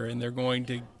their beer, and they're going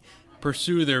to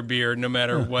pursue their beer no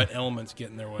matter what elements get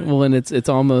in their way. Well, and it's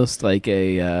almost like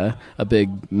a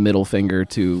big middle finger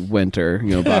to winter.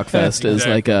 Bachfest is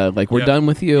like we're done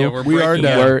with you. Yeah, we are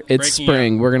done. It's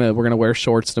spring. We're gonna wear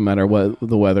shorts no matter what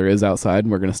the weather is outside,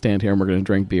 and we're gonna stand here and we're gonna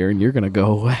drink beer, and you're gonna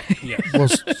go away. Well,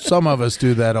 some of us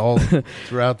do that all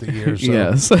throughout the year. So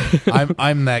yes,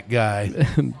 I'm that guy.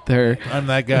 I'm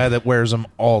that guy that wears them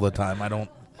all the time. I don't.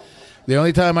 The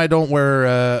only time I don't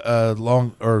wear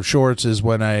long or shorts is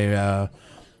when I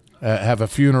have a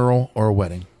funeral or a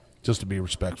wedding, just to be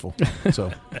respectful.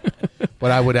 So, but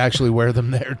I would actually wear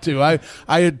them there too. I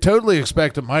had totally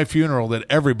expect at my funeral that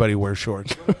everybody wears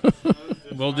shorts.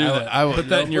 We'll do that. I will put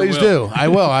that in your will. Please do. I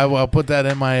will. I will put that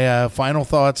in my final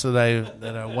thoughts that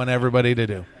I want everybody to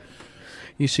do.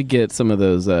 You should get some of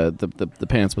those the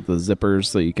pants with the zippers,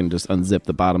 so you can just unzip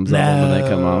the bottoms of them when they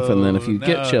come off, and then if you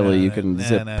get chilly, you can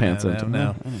zip pants into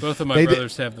them. Both of my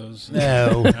brothers have those.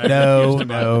 No.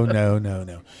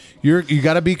 You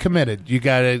got to be committed. You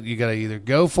got to either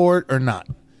go for it or not.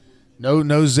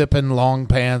 No zipping long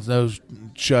pants, no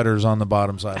shutters on the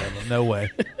bottom side of them. No way.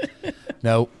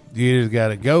 No, you either got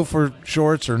to go for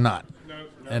shorts or not.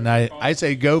 And I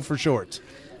say go for shorts.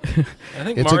 I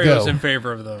think Mario's in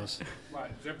favor of those.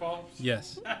 Zip-offs?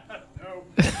 Yes. I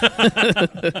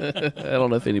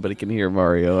don't know if anybody can hear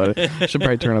Mario. I should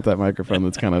probably turn up that microphone.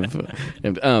 That's kind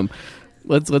of.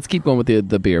 Let's keep going with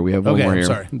the beer. We have one more here.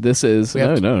 Sorry. This is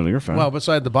no, you're fine. Well,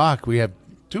 beside the Bach, we have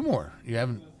two more. You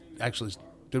haven't actually.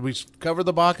 Did we cover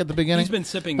the Bach at the beginning? He's been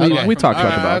sipping. We talked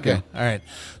about the Bach. Okay. All right.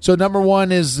 So number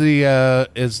one is the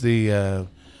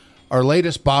our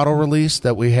latest bottle release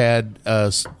that we had.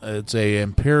 It's a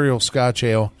Imperial Scotch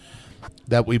Ale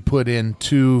that we put in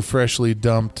 2 freshly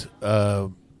dumped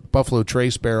Buffalo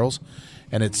Trace barrels,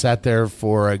 and it sat there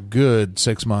for a good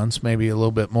 6 months, maybe a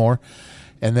little bit more.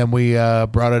 And then we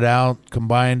brought it out,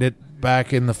 combined it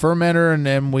back in the fermenter, and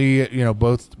then we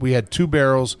had 2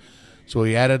 barrels, so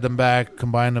we added them back,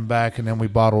 combined them back, and then we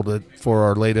bottled it for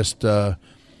our latest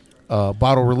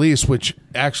bottle release, which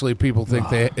actually people think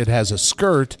it has a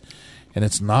skirt, and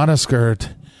it's not a skirt.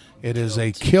 It is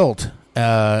a kilt.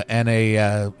 And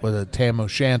with a tam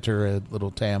o'shanter, a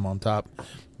little tam on top,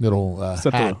 little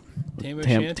hat.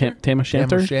 Tam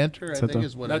o'shanter? I think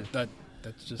is what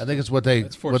that's just. I think it's what they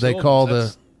call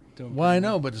the. Well, I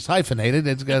know, but it's hyphenated.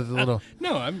 It's got a little.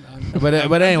 No, I'm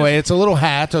but anyway, it's a little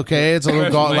hat. Okay, it's a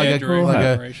little like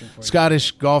a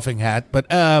Scottish golfing hat. But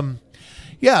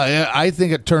yeah, I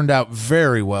think it turned out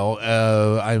very well.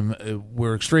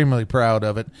 We're extremely proud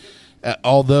of it.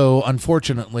 Although,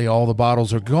 unfortunately, all the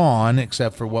bottles are gone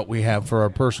except for what we have for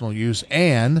our personal use.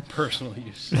 And personal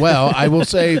use. Well, I will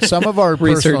say some of our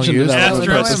personal use.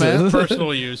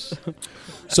 Personal use.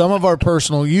 Some of our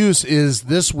personal use is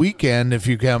this weekend. If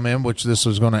you come in, which this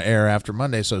was going to air after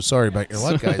Monday, so sorry about your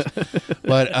luck, guys.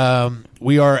 But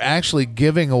we are actually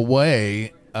giving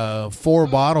away 4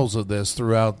 bottles of this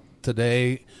throughout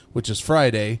today, which is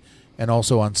Friday. And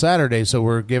also on Saturday, so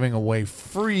we're giving away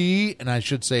free, and I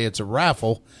should say it's a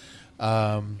raffle,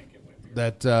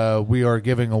 that we are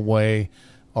giving away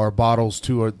our bottles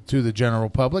to the general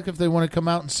public if they want to come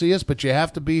out and see us. But you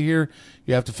have to be here.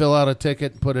 You have to fill out a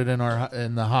ticket and put it in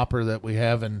the hopper that we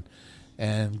have, and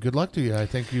good luck to you. I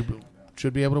think you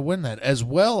should be able to win that, as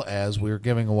well as we're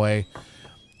giving away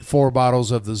 4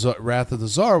 bottles of the Wrath of the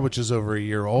Tsar, which is over a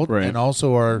year old, right. And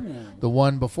also the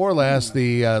one before last,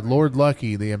 the Lord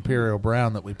Lucky, the Imperial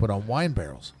Brown that we put on wine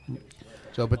barrels.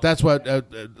 So, but that's what.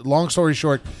 Long story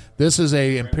short, this is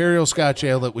a Imperial Scotch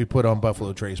Ale that we put on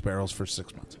Buffalo Trace barrels for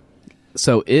 6 months.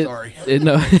 So sorry,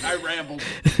 no, I rambled.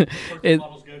 Where do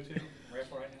bottles go to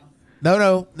right now?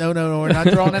 No. We're not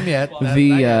throwing them yet.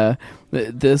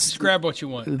 This Just grab what you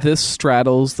want. this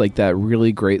straddles like that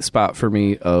really great spot for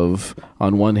me. Of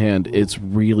on one hand, it's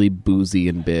really boozy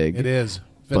and big. It is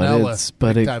vanilla,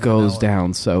 but big it time goes vanilla.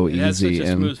 down so It has such easy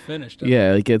a and smooth finish. doesn't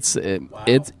yeah, like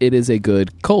it is a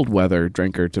good cold weather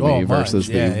drinker to me much. versus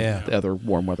Yeah. the other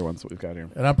warm weather ones that we've got here.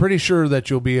 And I'm pretty sure that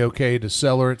you'll be okay to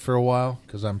cellar it for a while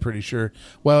because I'm pretty sure.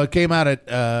 Well, it came out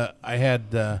at I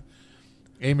had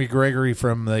Amy Gregory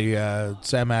from the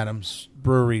Sam Adams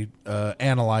Brewery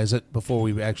analyze it before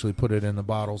we actually put it in the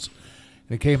bottles.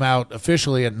 And it came out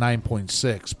officially at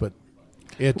 9.6, but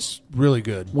it's really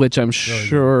good. Which I'm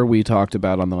sure we talked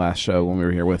about on the last show when we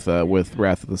were here with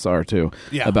Wrath of the Tsar too,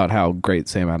 Yeah. about how great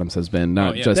Sam Adams has been,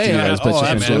 not yeah. just They to you have- guys, but oh, just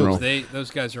in absolutely. general.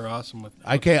 Those guys are awesome with.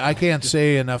 I can't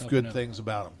say enough good things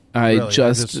about them. I Really,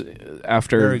 just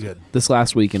after very good. this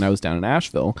last weekend, I was down in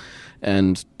Asheville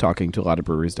and talking to a lot of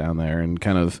breweries down there and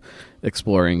kind of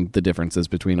exploring the differences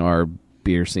between our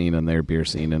beer scene and their beer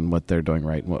scene and what they're doing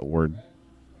right and what we're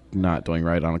not doing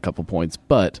right on a couple points.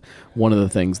 But one of the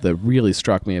things that really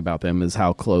struck me about them is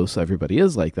how close everybody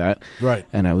is like that. Right.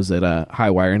 And I was at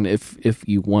Highwire, and if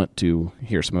you want to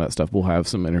hear some of that stuff, we'll have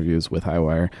some interviews with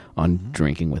Highwire on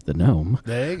Drinking with the Gnome.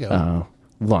 There you go.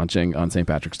 Launching on St.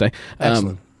 Patrick's Day.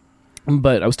 Excellent.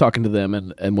 But I was talking to them,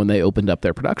 and when they opened up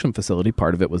their production facility,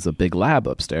 part of it was a big lab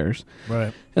upstairs.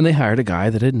 Right. And they hired a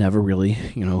guy that had never really,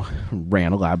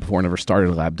 ran a lab before, never started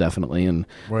a lab, definitely. And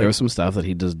Right. there was some stuff that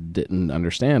he just didn't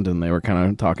understand. And they were kind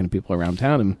of talking to people around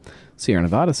town. And Sierra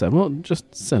Nevada said, well,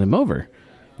 just send him over.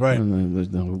 Right.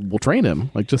 And we'll train him.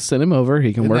 Like, just send him over.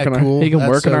 He can Isn't work that in cool? our he can That's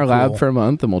work in so our lab cool. for a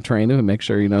month, and we'll train him and make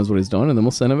sure he knows what he's doing, and then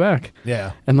we'll send him back.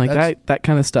 Yeah. And like That's- that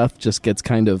kind of stuff just gets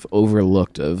kind of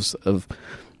overlooked of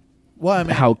Well, I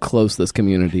mean, how close this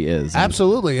community is. And-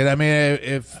 absolutely. And I mean,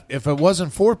 if it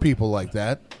wasn't for people like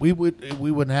that, we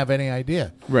wouldn't have any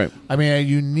idea. Right. I mean,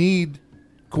 you need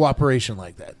cooperation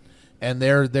like that, and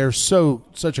they're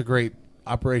such a great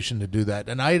operation to do that.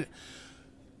 And I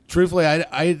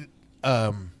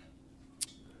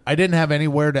didn't have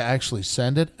anywhere to actually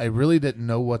send it. I really didn't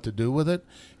know what to do with it,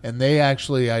 and they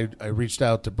actually I reached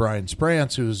out to Brian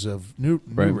Sprance, who's of New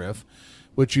Right. Riff,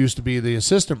 which used to be the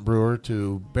assistant brewer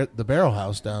to the Barrel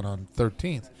House down on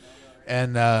 13th,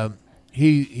 and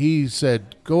he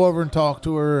said go over and talk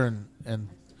to her and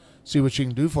see what she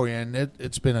can do for you, and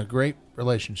it's been a great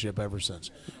relationship ever since.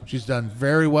 She's done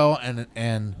very well,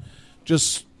 and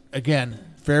just again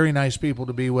very nice people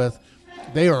to be with.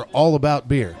 They are all about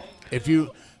beer. If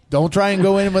you don't try and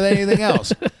go in with anything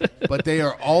else, but they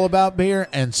are all about beer,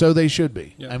 and so they should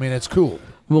be. Yeah. I mean, it's cool.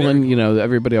 Well, and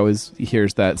everybody always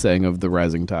hears that saying of the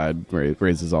rising tide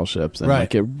raises all ships, and Right.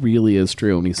 like it really is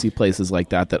true. And you see places like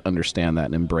that understand that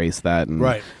and embrace that, and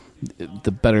Right.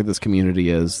 the better this community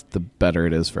is, the better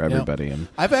it is for everybody. And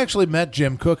I've actually met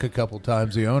Jim Cook a couple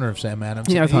times, the owner of Sam Adams.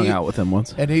 yeah, I've And hung out with him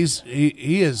once. and he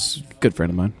is. Good friend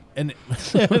of mine. And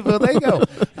well, there you go.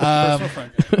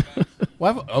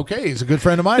 Well, okay, he's a good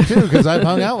friend of mine too because I've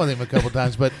hung out with him a couple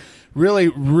times. But really,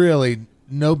 really,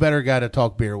 no better guy to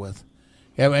talk beer with.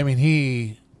 Yeah, I mean,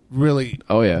 he really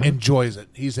Oh, yeah. enjoys it.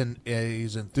 He's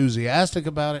enthusiastic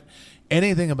about it.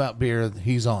 Anything about beer,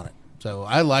 he's on it. So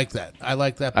I like that. I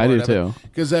like that part I do of too.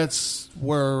 because that's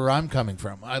where I'm coming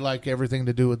from. I like everything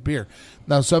to do with beer.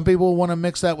 Now, some people want to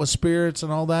mix that with spirits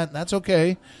and all that. And that's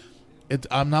okay.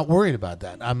 I'm not worried about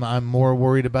that. I'm more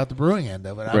worried about the brewing end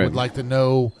of it. I Right. would like to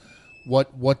know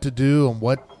what to do and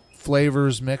what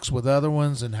flavors mix with other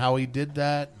ones and how he did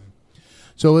that.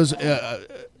 So as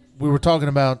we were talking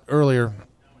about earlier,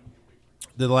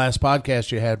 the last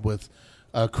podcast you had with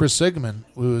Chris Sigmund,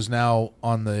 who is now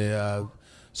on the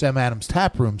Sam Adams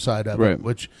tap room side of Right.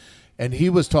 it, and he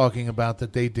was talking about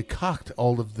that they decoct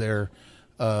all of their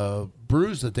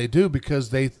brews that they do because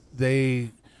they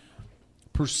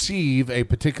perceive a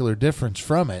particular difference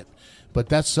from it. But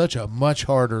that's such a much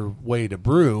harder way to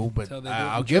brew. But how they do it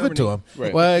I'll in give it to Germany. him.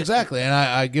 Right. Well, exactly, and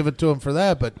I give it to him for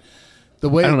that. But the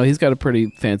way I don't know. He's got a pretty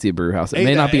fancy brew house. It He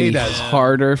may not does- be he any does.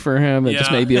 harder for him. It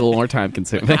just Yeah. may be a little more time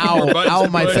consuming. Ow, Buttons ow, to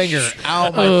my push. finger.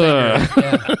 Ow, my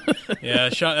finger. Yeah. Yeah,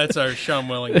 that's our Sean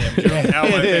Willingham joke. Ow,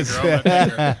 my It is. finger, ow, my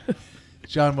finger.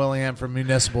 John Willingham from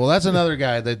Municipal. That's another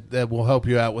guy that will help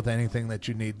you out with anything that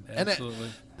you need. And Absolutely.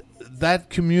 that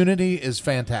community is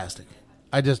fantastic.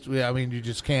 I mean, you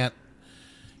just can't.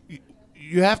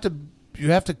 You have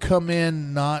to come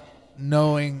in not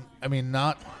knowing. I mean,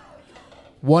 not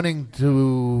wanting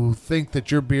to think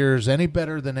that your beer is any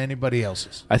better than anybody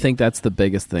else's. I think that's the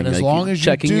biggest thing. And as Like, long as you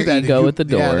checking do your that, ego at the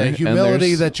door, the and humility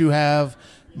there's- that you have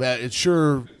it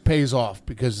sure pays off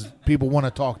because people want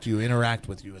to talk to you, interact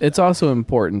with you. It's also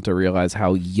important to realize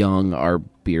how young our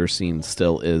beer scene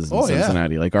still is in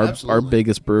Cincinnati. Like our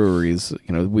biggest breweries,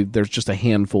 there's just a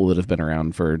handful that have been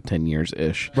around for 10 years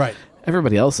ish. Right.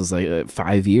 Everybody else is like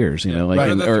 5 years,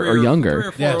 Right. or younger. 3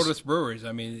 or 4 oldest breweries.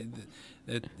 I mean,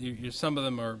 some of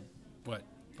them are 5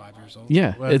 years old.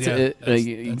 Yeah, Well, it's yeah.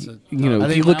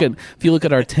 if you look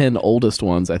at our 10 oldest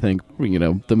ones, I think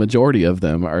the majority of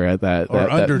them are at that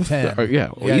under 10.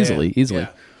 Easily. Yeah.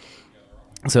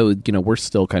 So we're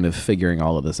still kind of figuring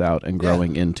all of this out and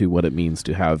growing into what it means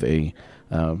to have a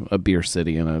beer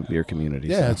city and a beer community.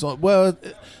 Yeah, so.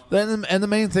 and the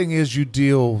main thing is you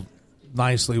deal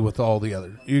nicely with all the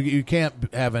other. You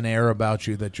can't have an air about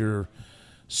you that you're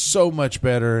so much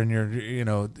better, and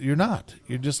you're not.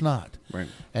 You're just not. Right.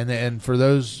 And for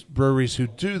those breweries who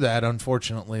do that,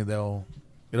 unfortunately, it'll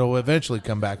eventually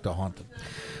come back to haunt them.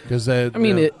 Because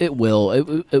it will.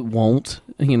 It won't.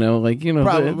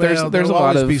 Probably, there's a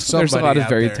lot of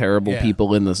very there. terrible Yeah.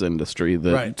 people in this industry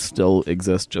that still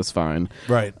exist just fine.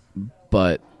 Right.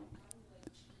 But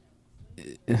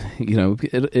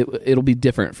it'll be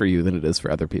different for you than it is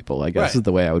for other people, I guess is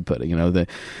the way I would put it.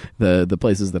 The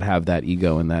places that have that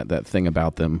ego and that thing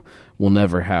about them will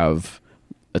never have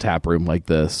a tap room like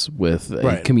this with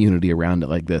a community around it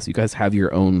like this. You guys have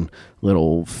your own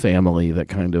little family that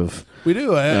kind of... We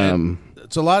do.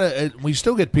 It's a lot of... we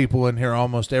still get people in here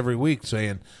almost every week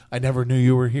saying, I never knew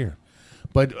you were here.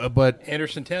 But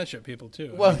Anderson Township people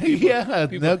too. Well, people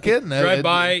no kidding. Drive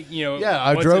by, Yeah,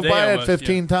 I once drove a day by it almost,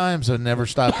 15 times and never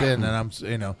stopped in. And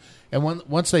and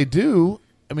once they do,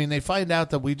 they find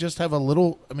out that we just have a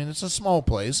little. It's a small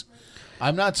place.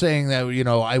 I'm not saying that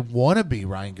I want to be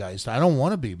Rhinegeist. I don't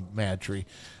want to be Mad Tree.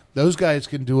 Those guys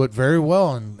can do it very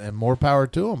well, and more power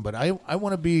to them. But I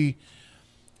want to be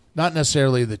not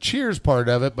necessarily the Cheers part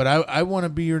of it, but I want to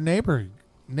be your neighborhood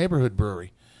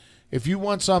brewery. If you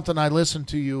want something, I listen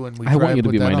to you, and I want you to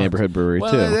be my neighborhood brewery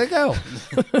too. There you go.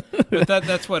 But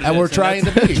that's what it and is. We're trying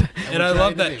to be. And I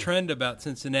love that trend about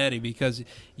Cincinnati because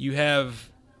you have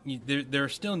there are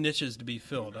still niches to be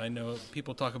filled. I know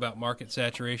people talk about market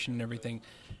saturation and everything,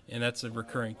 and that's a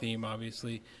recurring theme,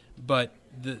 obviously. But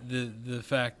the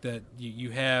fact that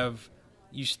you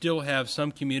still have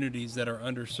some communities that are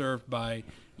underserved by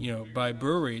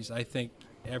breweries, I think.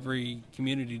 Every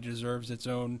community deserves its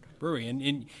own brewery,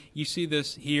 and you see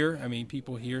this here.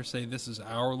 People here say this is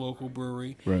our local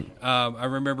brewery. Right. I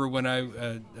remember when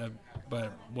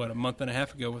about a month and a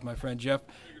half ago with my friend Jeff,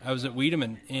 I was at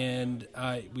Wiedemann, and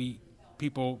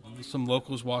some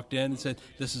locals walked in and said,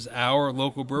 "This is our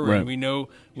local brewery." Right. And we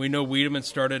know Wiedemann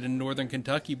started in northern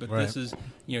Kentucky, but this is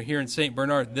here in St.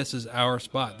 Bernard. This is our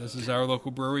spot. This is our local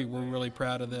brewery. We're really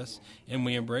proud of this, and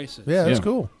we embrace it. Yeah, that's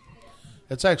cool.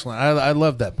 It's excellent. I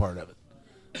love that part of it.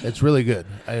 It's really good.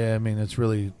 It's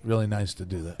really, really nice to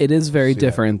do that. It is very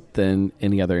different than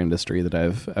any other industry that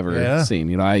I've ever seen.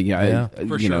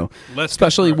 For sure.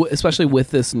 Especially with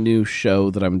this new show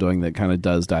that I'm doing that kind of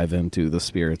does dive into the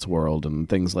spirits world and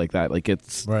things like that. Like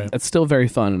it's still very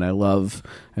fun, and I love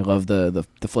the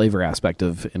flavor aspect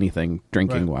of anything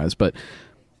drinking wise, but.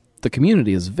 The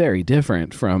community is very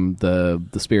different from the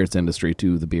spirits industry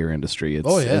to the beer industry.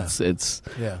 There's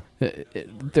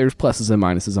pluses and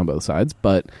minuses on both sides,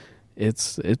 but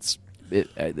there's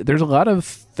a lot of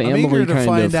family I'm eager to kind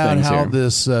find of out things how here.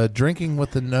 This Drinking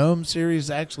with the Gnome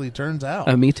series actually turns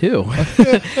out. Me too.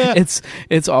 It's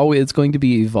going to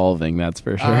be evolving. That's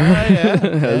for sure.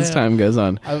 As time goes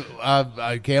on.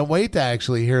 I can't wait to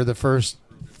actually hear the first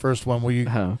one where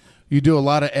you. You do a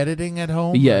lot of editing at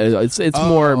home? Yeah, it's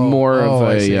more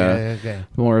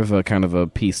of a kind of a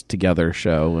pieced together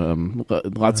show.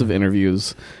 Lots of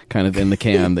interviews kind of in the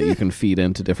can that you can feed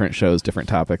into different shows, different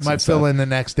topics. Might fill in the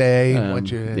next day.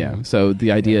 So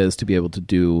the idea is to be able to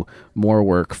do more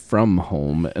work from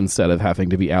home instead of having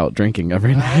to be out drinking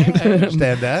every night. I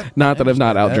understand that. Not that I'm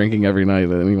not out drinking every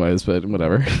night anyways, but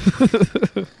whatever.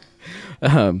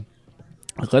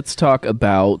 Let's talk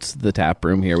about the tap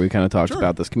room here. We kind of talked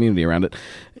about this community around it.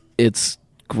 It's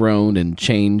grown and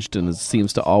changed, and it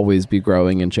seems to always be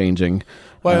growing and changing.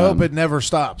 Well, I hope it never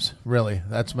stops. Really,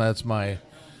 that's my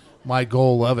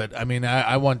goal of it.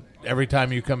 I want every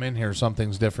time you come in here,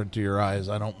 something's different to your eyes.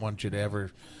 I don't want you to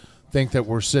ever think that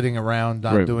we're sitting around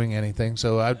not doing anything.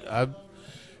 So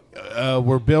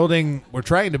we're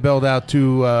trying to build out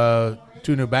two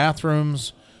new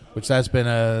bathrooms, which that's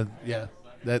been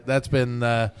That's been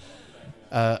an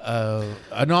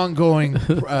ongoing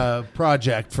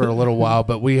project for a little while,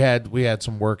 but we had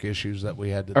some work issues that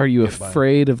we had to. Are you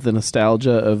afraid of the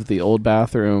nostalgia of the old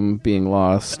bathroom being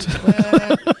lost?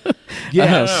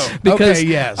 Yes. Because Okay,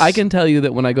 yes. I can tell you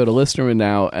that when I go to Listerman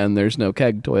now and there's no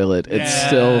keg toilet, it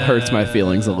still hurts my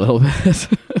feelings a little bit.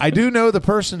 I do know the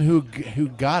person who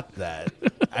got that,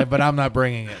 but I'm not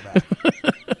bringing it back.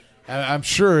 I'm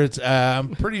sure it's. I'm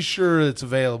pretty sure it's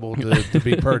available to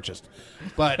be purchased,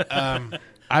 but I'm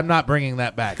not bringing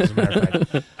that back. As a matter of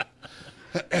fact.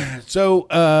 So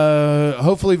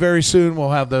hopefully very soon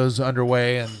we'll have those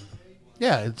underway, and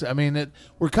yeah,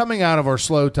 we're coming out of our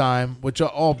slow time, which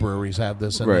all breweries have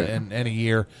this in any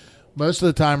year. Most of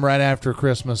the time, right after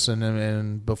Christmas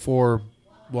and before,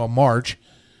 March,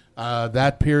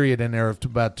 that period in there of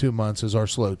about 2 months is our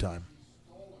slow time.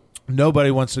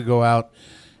 Nobody wants to go out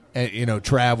and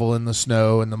travel in the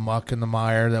snow and the muck and the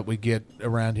mire that we get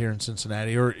around here in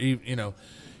Cincinnati, or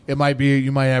it might be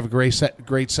you might have a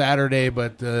great Saturday,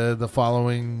 but the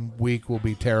following week will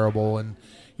be terrible, and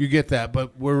you get that.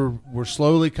 But we're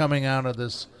slowly coming out of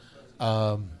this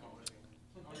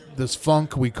this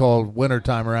funk we call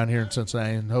wintertime around here in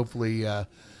Cincinnati, and hopefully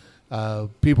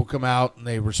people come out and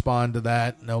they respond to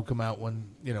that, and they'll come out when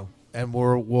and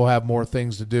we'll have more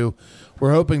things to do.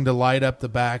 We're hoping to light up the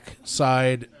back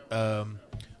side of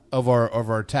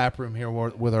our tap room here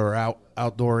with our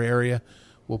outdoor area.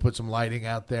 We'll put some lighting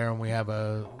out there, and we have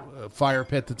a fire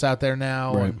pit that's out there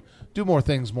now, and do more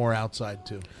things more outside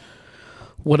too.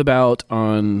 What about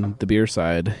on the beer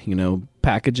side?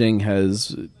 Packaging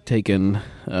has taken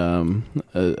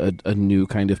a new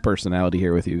kind of personality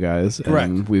here with you guys. Correct.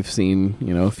 And we've seen,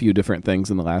 a few different things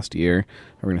in the last year.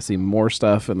 We're going to see more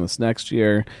stuff in this next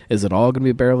year. Is it all going to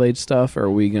be barrel-aged stuff, or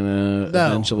are we going to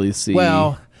eventually see...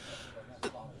 Well,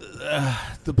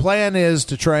 the plan is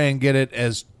to try and get it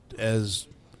as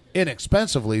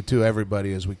inexpensively to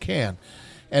everybody as we can.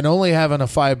 And only having a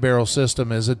 5-barrel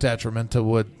system is a detriment to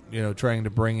what, trying to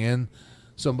bring in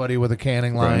somebody with a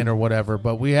canning line or whatever.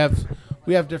 But we have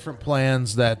different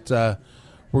plans that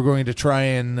we're going to try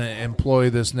and employ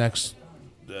this next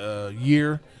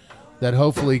year that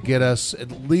hopefully get us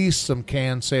at least some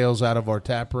can sales out of our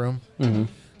tap room. Mm-hmm.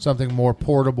 Something more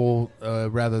portable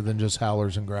rather than just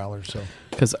howlers and growlers. So,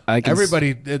 because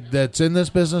everybody that's in this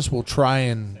business will try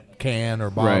and can or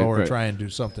bottle or try and do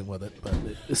something with it. But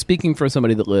speaking for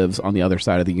somebody that lives on the other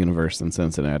side of the universe in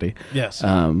Cincinnati, yes,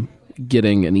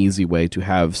 getting an easy way to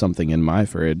have something in my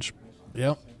fridge,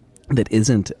 that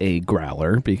isn't a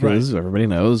growler, because everybody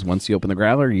knows once you open the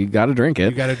growler, you got to drink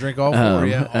it. You got to drink all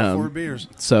four, all 4 beers.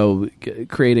 So,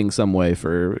 creating some way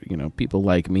for people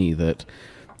like me that,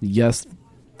 yes,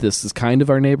 this is kind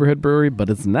of our neighborhood brewery, but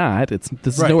it's not.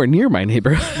 This is nowhere near my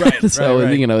neighborhood. So,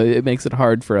 it makes it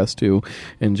hard for us to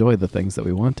enjoy the things that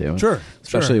we want to. Sure.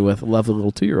 Especially with lovely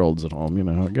little 2-year-olds at home,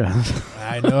 how it goes.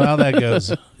 I know how that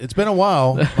goes. It's been a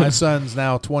while. My son's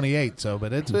now 28,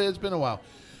 but it's been a while.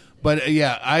 But,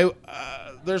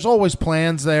 there's always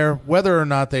plans there, whether or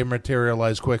not they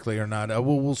materialize quickly or not.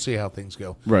 We'll see how things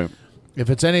go. Right.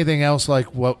 If it's anything else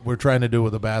like what we're trying to do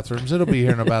with the bathrooms, it'll be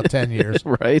here in about 10 years.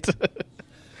 Right.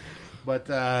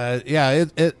 But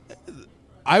I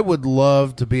would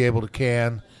love to be able to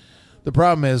can. The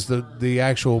problem is the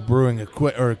actual brewing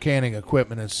or canning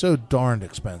equipment is so darned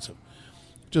expensive,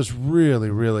 just really,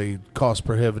 really cost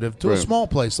prohibitive to a small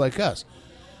place like us.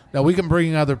 Now we can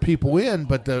bring other people in,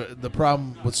 but the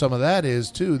problem with some of that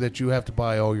is too that you have to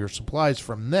buy all your supplies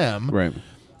from them,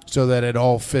 so that it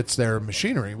all fits their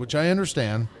machinery, which I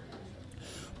understand.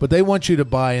 But they want you to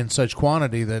buy in such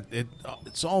quantity that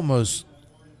it's almost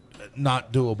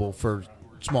not doable for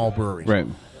small breweries. Right.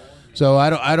 So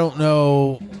I don't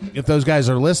know if those guys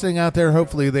are listening out there.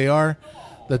 Hopefully they are,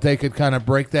 that they could kind of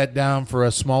break that down for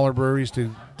us smaller breweries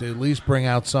to at least bring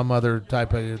out some other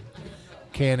type of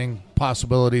canning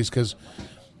possibilities. Because,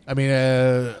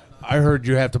 I heard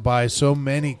you have to buy so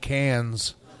many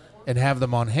cans and have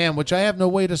them on hand, which I have no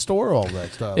way to store all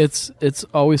that stuff. It's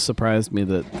always surprised me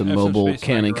that the mobile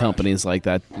canning companies like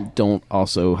that don't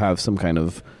also have some kind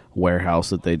of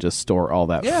warehouse that they just store all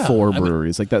that for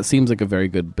breweries. That seems like a very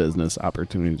good business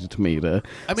opportunity to me to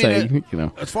say,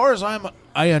 As far as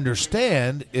I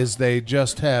understand, is they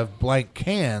just have blank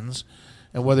cans,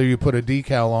 and whether you put a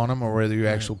decal on them or whether you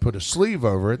actually put a sleeve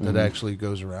over it that actually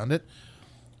goes around it.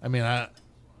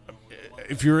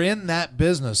 If you're in that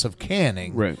business of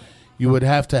canning, you would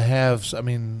have to have, I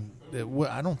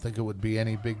don't think it would be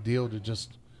any big deal to just,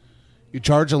 you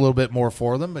charge a little bit more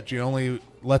for them, but you only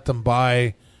let them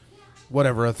buy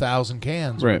 1,000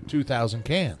 cans or 2,000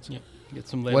 cans. Yeah. Get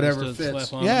some labels whatever to fits.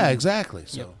 slap on. Yeah, exactly.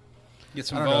 So Get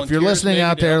some I don't know. If you're listening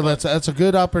out there, that's a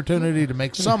good opportunity to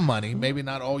make some money. Maybe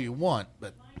not all you want,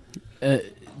 but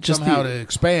just somehow to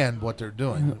expand what they're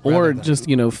doing. Or just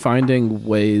finding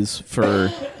ways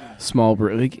for small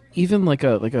brew, even like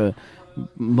a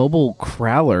mobile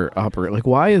crowler operate. Like,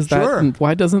 why is that? Sure.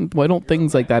 Why don't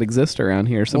things like that exist around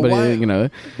here? Somebody,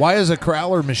 Why is a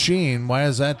crowler machine? Why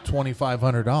is that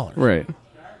 $2,500? right?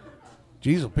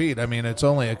 Jeez, Pete. I mean, it's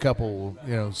only a couple,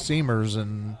 seamers,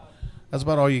 and that's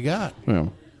about all you got. Yeah.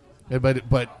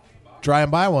 But try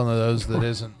and buy one of those that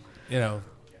isn't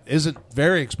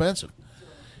very expensive,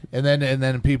 and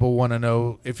then people want to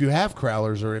know if you have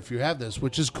crowlers or if you have this,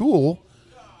 which is cool,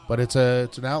 but it's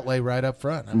an outlay right up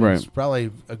front. I mean, Right. It's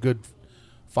probably a good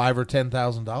 $5,000 or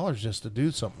 $10,000 just to do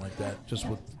something like that, just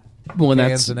with Well, and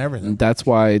fans and everything. That's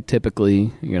why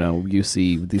typically, you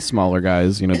see these smaller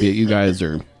guys, be it you guys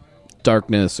or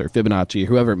Darkness or Fibonacci,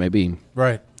 whoever it may be.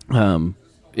 Right.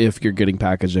 If you're getting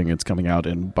packaging, it's coming out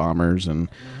in bombers and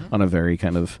on a very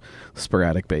kind of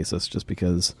sporadic basis, just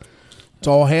because It's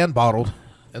all hand bottled.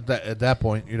 At that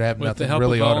point, you'd have With the nothing help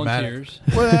really of automatic. volunteers.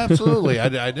 Well, absolutely.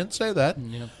 I didn't say that.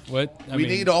 We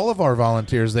Need all of our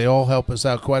volunteers. They all help us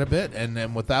out quite a bit, and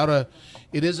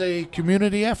it is a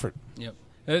community effort, Yep.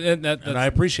 and I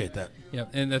appreciate that. Yep.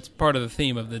 And that's part of the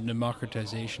theme of the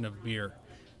democratization of beer.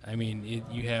 I mean,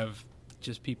 you have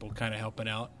just people kind of helping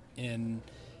out, and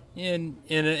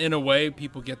in a way,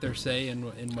 people get their say in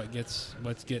what gets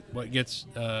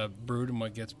brewed and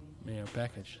what gets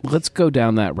packaged. let's go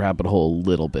down that rabbit hole a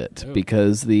little bit,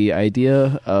 because the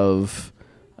idea of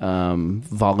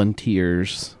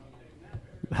volunteers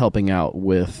helping out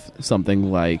with something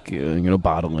like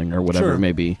bottling or whatever Sure. it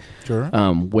may be. Sure.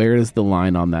 Where is the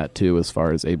line on that too, as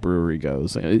far as a brewery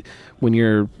goes? When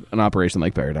you're an operation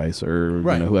like Paradise or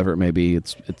Right. whoever it may be,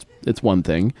 it's one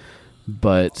thing.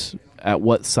 But at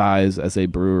what size as a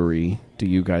brewery do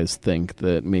you guys think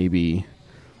that maybe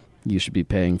you should be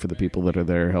paying for the people that are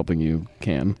there helping you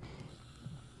can?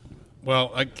 Well,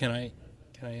 can I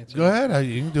answer? Go ahead.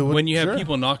 You can do it. When you have Sure.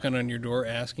 people knocking on your door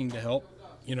asking to help,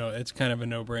 it's kind of a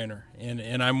no-brainer,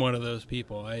 and I'm one of those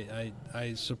people.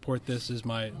 I support this as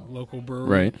my local brewery.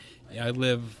 Right. I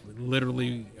live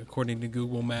literally, according to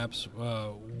Google Maps,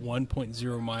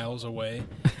 1.0 miles away.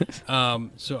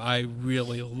 So I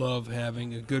really love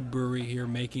having a good brewery here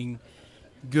making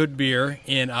good beer,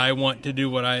 and I want to do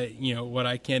what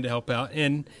I can to help out.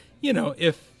 And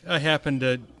if I happen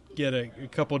to get a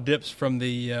couple dips from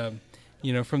the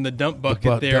from the dump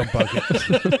bucket there, Dump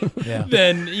bucket. Yeah.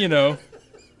 then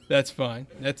that's fine.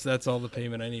 That's all the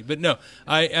payment I need. But no,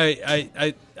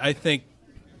 I think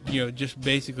just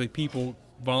basically people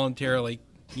voluntarily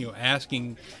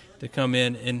asking to come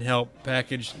in and help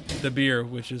package the beer,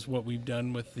 which is what we've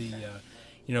done with the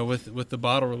with the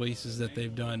bottle releases that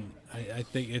they've done. I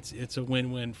think it's a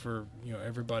win-win for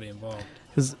everybody involved.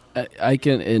 Because I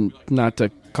can, and not to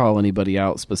call anybody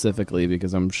out specifically,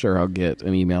 because I'm sure I'll get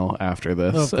an email after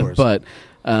this. Of course. But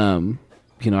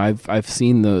I've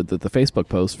seen the Facebook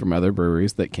posts from other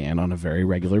breweries that can on a very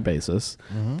regular basis.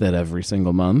 That every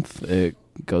single month it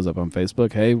goes up on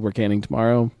Facebook. Hey, we're canning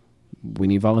tomorrow. We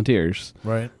need volunteers.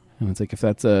 Right. And it's like, if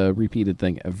that's a repeated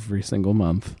thing every single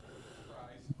month.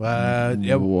 Yeah.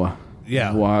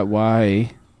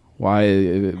 Why,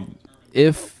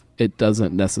 if it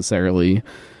doesn't necessarily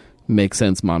make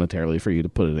sense monetarily for you to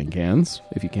put it in cans,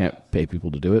 if you can't pay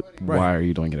people to do it, Right. why are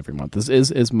you doing it every month? This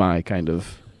is my kind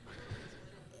of...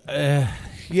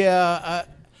 Yeah.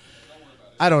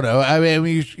 I don't know. I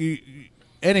mean,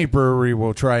 any brewery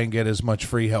will try and get as much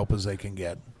free help as they can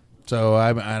get. So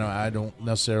I don't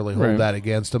necessarily hold Right. that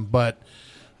against them, but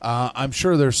I'm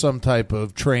sure there's some type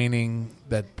of training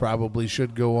that probably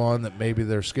should go on that maybe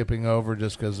they're skipping over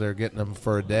just because they're getting them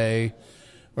for a day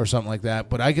or something like that.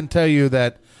 But I can tell you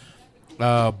that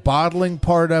bottling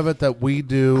part of it that we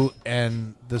do,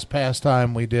 and this past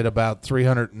time we did about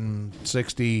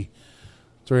 360,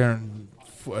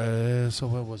 so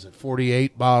what was it,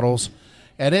 48 bottles,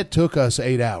 and it took us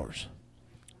 8 hours.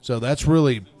 So that's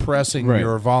really pressing Right.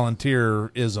 your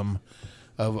volunteerism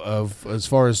of as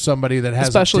far as somebody that has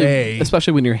especially a day.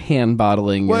 especially when you're hand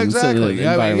bottling. Well, and exactly.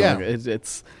 and I mean, yeah.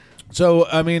 It's So,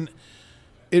 I mean,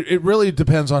 it really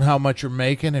depends on how much you're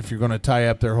making, if you're going to tie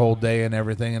up their whole day and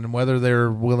everything, and whether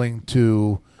they're willing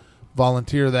to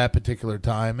volunteer that particular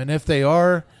time. And if they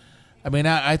are, I mean,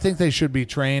 I think they should be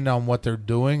trained on what they're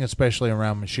doing, especially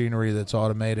around machinery that's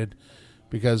automated,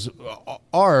 because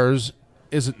ours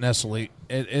isn't necessarily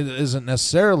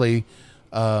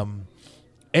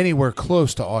anywhere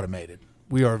close to automated.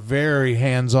 We are very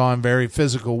hands-on, very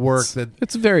physical work.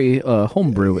 it's very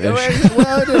homebrew-ish.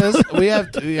 Well, it is. We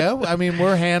have to, I mean,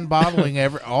 we're hand bottling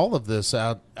all of this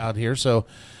out here. So,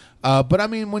 but I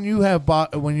mean, when you have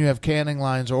canning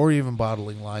lines or even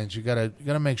bottling lines, you gotta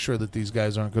make sure that these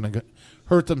guys aren't going to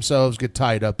hurt themselves, get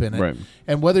tied up in it. Right.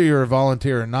 And whether you're a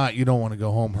volunteer or not, you don't want to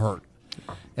go home hurt.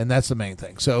 and that's the main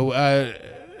thing. So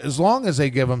as long as they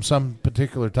give them some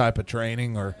particular type of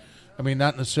training, or I mean,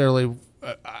 not necessarily.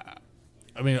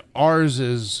 I mean, ours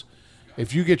is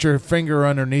if you get your finger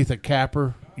underneath a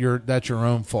capper, that's your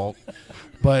own fault.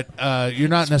 But you're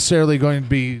not necessarily going to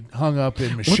be hung up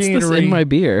in machinery. What's this in my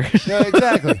beer? Yeah,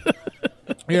 exactly.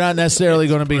 You're not necessarily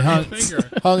going to be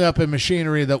hung up in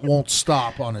machinery that won't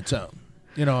stop on its own.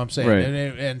 You know what I'm saying? Right.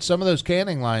 And some of those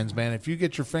canning lines, man, if you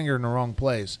get your finger in the wrong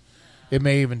place, it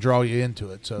may even draw you into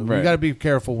it. So you got to be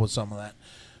careful with some of that.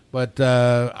 But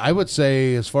I would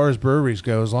say, as far as breweries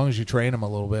go, as long as you train them a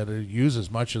little bit, use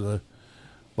as much of the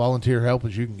volunteer help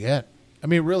as you can get. I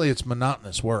mean, really, it's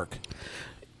monotonous work.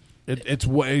 It's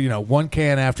one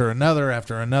can after another,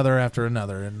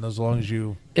 and as long as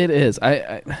you, it is.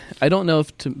 I don't know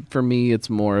if for me it's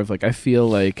more of like I feel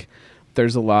like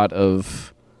there's a lot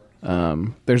of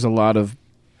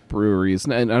breweries,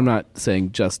 and I'm not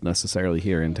saying just necessarily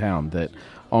here in town, that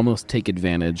almost take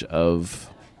advantage of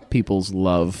people's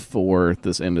love for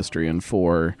this industry and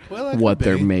for what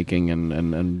they're making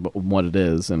and what it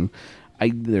is, and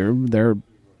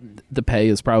the pay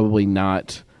is probably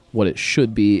not what it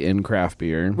should be in craft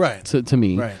beer, right? To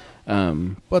me, right.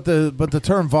 But the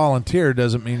term volunteer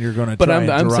doesn't mean you're going to.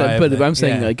 I'm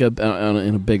saying like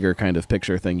in a bigger kind of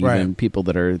picture thing. Even people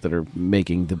that are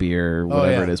making the beer,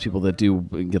 whatever it is, people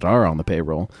that are on the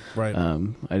payroll. Right.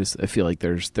 I feel like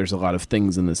there's a lot of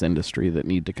things in this industry that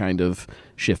need to kind of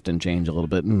shift and change a little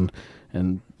bit,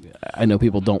 and I know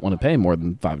people don't want to pay more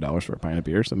than $5 for a pint of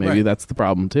beer, so maybe that's the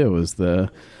problem too.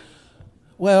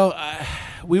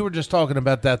 We were just talking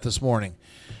about that this morning.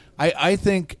 I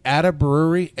think at a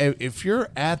brewery, if you're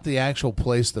at the actual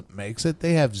place that makes it,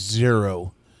 they have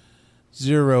zero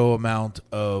amount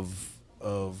of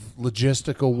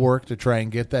logistical work to try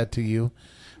and get that to you.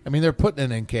 I mean, they're putting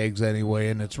it in kegs anyway,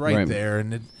 and it's right there,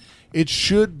 and it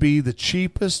should be the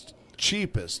cheapest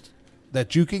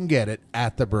that you can get it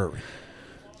at the brewery.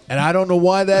 And I don't know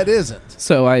why that isn't.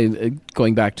 So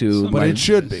going back to it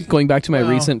should be. Going back to my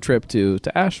recent trip to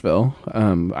Asheville,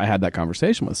 I had that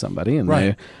conversation with somebody, and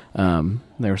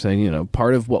they were saying,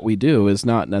 part of what we do is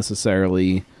not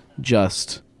necessarily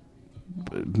just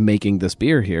making this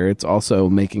beer here. It's also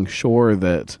making sure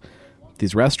that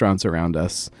these restaurants around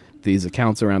us, these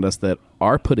accounts around us that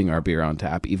are putting our beer on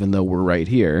tap, even though we're right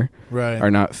here,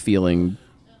 are not feeling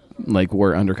like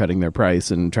we're undercutting their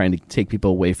price and trying to take people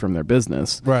away from their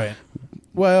business. Right.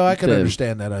 Well, I can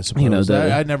understand that, I suppose.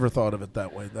 I never thought of it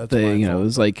that way. That's it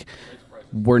was like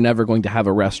we're never going to have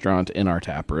a restaurant in our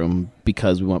tap room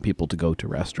because we want people to go to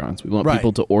restaurants. We want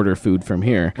people to order food from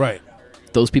here. Right.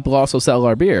 Those people also sell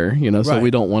our beer, so we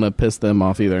don't want to piss them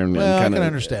off either and kind of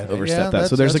overstep that.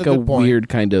 So there's like a weird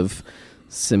kind of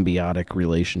symbiotic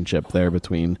relationship there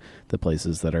between the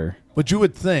places that are. But you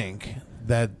would think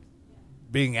that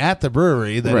being at the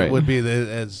brewery, that it would be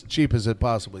as cheap as it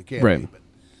possibly can be. But,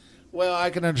 well, I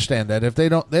can understand that if they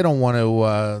don't want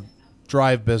to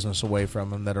drive business away from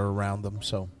them that are around them.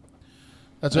 So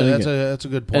that's a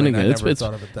good point. And again, I never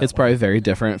thought of it that it's way. probably very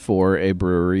different for a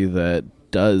brewery that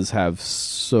does have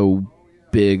so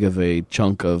big of a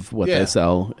chunk of what they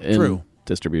sell in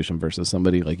distribution versus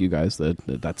somebody like you guys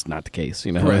that's not the case.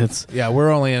 We're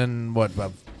only in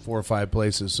about 4 or 5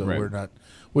 places, so we're not.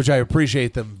 Which I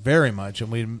appreciate them very much, and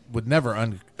we would never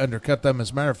undercut them.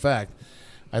 As a matter of fact,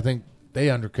 I think they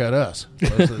undercut us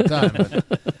most of the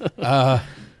time.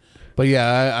 But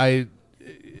yeah,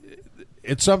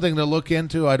 it's something to look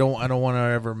into. I don't want to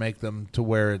ever make them to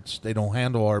where they don't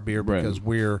handle our beer because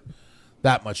we're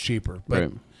that much cheaper.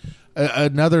 But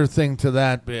another thing to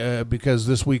that, because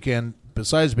this weekend,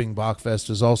 besides being Bachfest,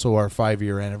 is also our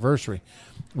 5-year anniversary.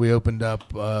 We opened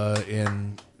up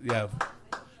in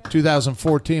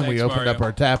 2014. We opened up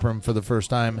our tap room for the first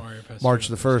time, March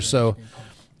the 1st. So,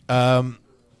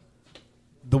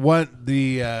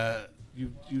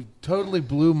 you totally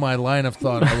blew my line of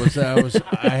thought. I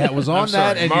was on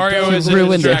that, and Mario is a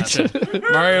ruined distraction.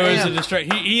 Mario is a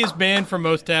distraction. He is banned from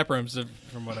most tap rooms,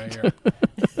 from what I hear,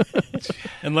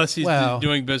 unless he's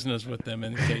doing business with them.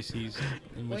 In which case he's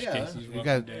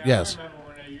welcome. Yes. I remember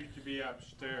when they used to be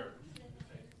upstairs.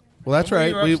 Well, that's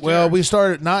right. We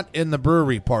started not in the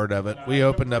brewery part of it. We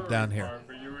opened up down here.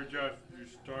 But you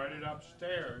started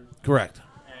upstairs. Correct.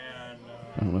 And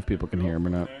I don't know if people can hear him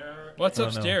or not. What's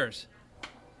upstairs?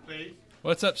 Please.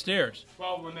 What's upstairs?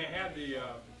 Well, when they had the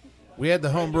we had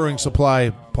the home brewing supply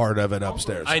part of it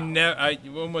upstairs. When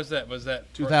was that? Was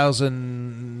that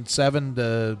 2007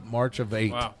 to March of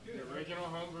 8? Wow. The original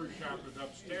homebrew shop was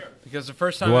upstairs. Because the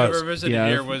first time I ever visited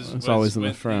here was always in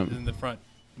the front. In the front.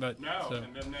 But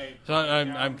and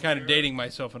then I'm kind of dating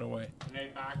myself in a way. And they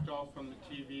backed off from the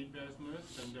TV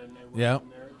business, and then they went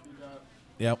from there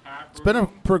Yep. It's been a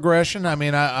progression. I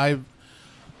mean,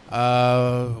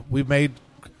 we've made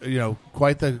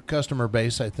quite the customer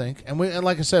base, I think, and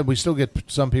like I said, we still get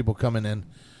some people coming in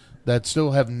that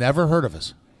still have never heard of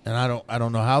us, and I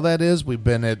don't know how that is. We've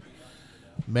been at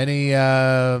many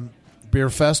beer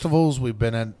festivals. We've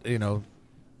been at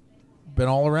been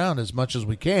all around as much as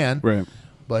we can, Right.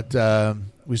 but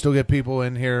we still get people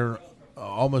in here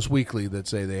almost weekly that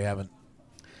say they haven't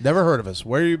never heard of us.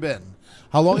 Where have you been?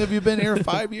 How long have you been here?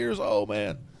 5 years? Oh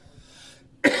man.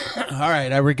 All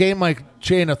right, I regained my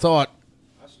chain of thought.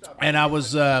 And I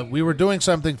was, we were doing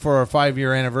something for our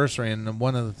 5-year anniversary, and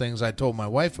one of the things I told my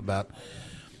wife about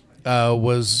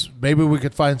was maybe we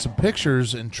could find some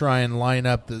pictures and try and line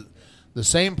up the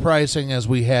same pricing as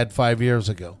we had 5 years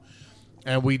ago.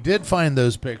 And we did find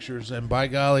those pictures, and by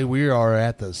golly, we are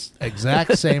at the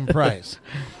exact same price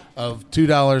of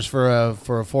 $2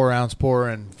 for a 4-ounce pour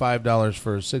and $5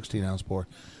 for a 16-ounce pour.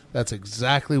 That's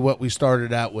exactly what we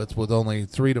started out with only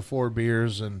 3 to 4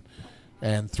 beers and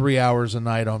 3 hours a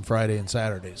night on Friday and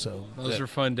Saturday. So those were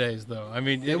fun days, though. I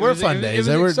mean, they were fun days.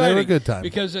 They were a good time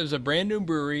because it was a brand new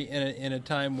brewery in a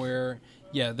time where,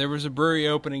 there was a brewery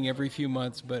opening every few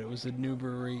months, but it was a new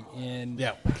brewery, and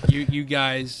you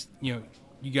guys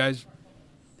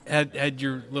had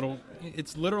your little.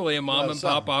 It's literally a mom and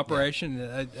pop operation.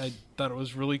 Yeah. I thought it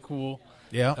was really cool.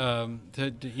 Yeah.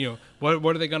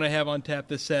 What are they going to have on tap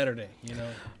this Saturday?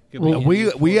 Well,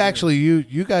 we actually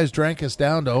you guys drank us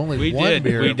down to only one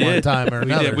beer at one time or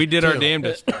another. We did our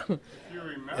damnedest.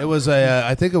 It was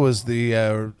I think it was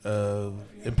the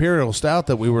Imperial Stout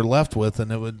that we were left with,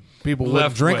 and people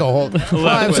wouldn't drink a whole. That's what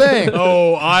I'm saying.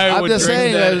 Oh, I would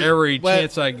drink that that every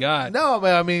chance I got. No,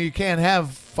 but I mean you can't have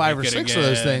 5 or 6 of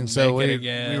those things, so we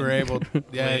were able.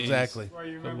 Yeah, exactly. Well,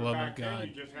 you For the remember love back of then God.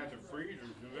 you just had the freezers.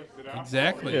 You lift it up.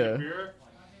 Exactly. pour it in the Yeah. beer,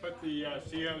 put the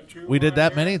CO2 We did on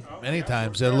that there. many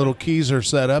times. That little Keezer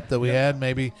setup that we had,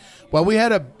 maybe. Well, we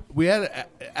had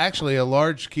actually a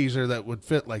large Keezer that would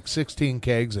fit like 16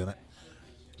 kegs in it.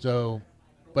 So,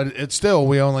 but it's still,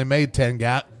 we only made 10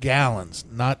 gallons,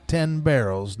 not 10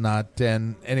 barrels, not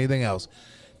 10 anything else.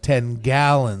 10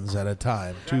 gallons at a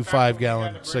time, two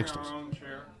 5-gallon 60s.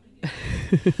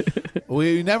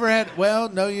 We never had. Well,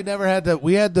 no, you never had that.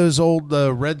 We had those old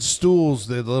red stools,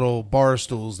 the little bar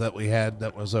stools that we had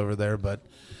that was over there. But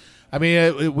I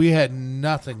mean, we had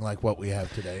nothing like what we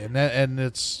have today, and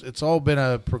it's all been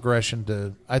a progression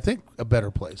to, I think, a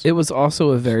better place. It was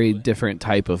also a very different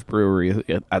type of brewery,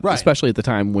 especially at the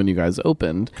time when you guys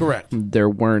opened. Correct. There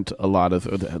weren't a lot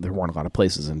of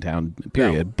places in town,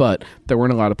 period. But there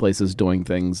weren't a lot of places doing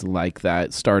things like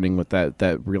that. Starting with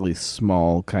that really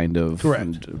small kind of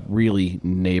really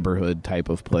neighborhood type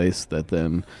of place that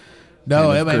then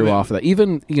grew off of that.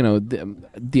 Even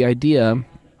the idea.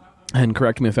 And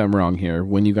correct me if I'm wrong here,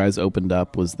 when you guys opened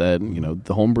up was that,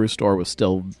 the homebrew store was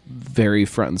still very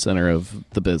front and center of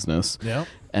the business. Yeah.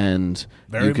 And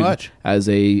very much. As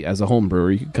a home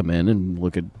brewer, you could come in and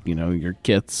look at, your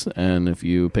kits, and if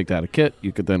you picked out a kit,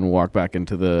 you could then walk back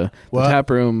into the tap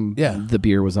room. Yeah. The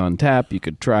beer was on tap. You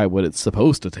could try what it's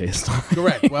supposed to taste like.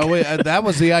 Correct. Well, that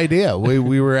was the idea.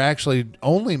 We were actually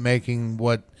only making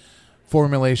what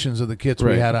formulations of the kits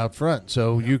we had out front.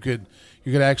 So you could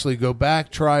actually go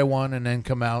back, try one, and then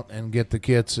come out and get the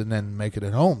kits and then make it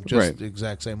at home, just the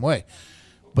exact same way.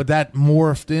 But that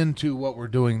morphed into what we're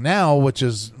doing now, which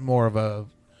is more of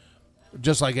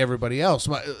just like everybody else.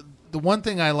 The one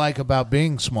thing I like about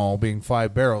being small, being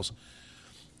 5 barrels,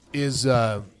 is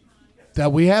that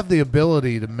we have the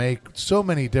ability to make so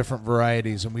many different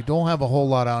varieties, and we don't have a whole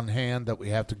lot on hand that we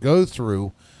have to go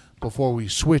through before we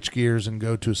switch gears and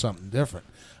go to something different.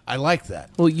 I like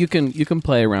that. Well, you can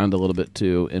play around a little bit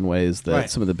too in ways that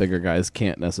some of the bigger guys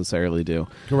can't necessarily do.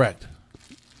 Correct.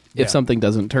 If something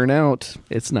doesn't turn out,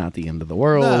 it's not the end of the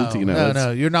world.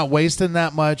 No, you're not wasting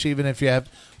that much, even if you have.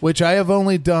 Which I have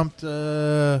only dumped.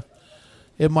 It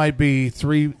might be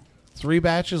three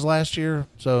batches last year,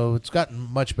 so it's gotten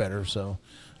much better. So,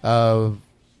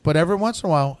 but every once in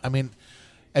a while, I mean,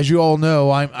 as you all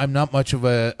know, I'm not much of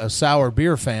a sour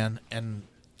beer fan, and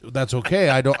that's okay.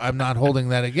 I'm not holding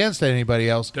that against anybody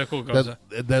else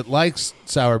that likes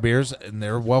sour beers, and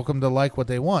they're welcome to like what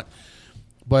they want.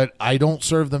 But I don't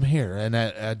serve them here, and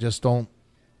I just don't.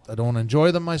 I don't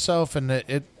enjoy them myself, and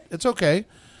it's okay.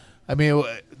 I mean,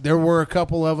 there were a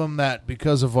couple of them that,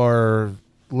 because of our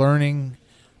learning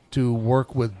to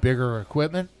work with bigger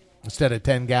equipment, instead of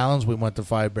 10 gallons, we went to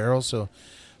 5 barrels. So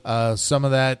some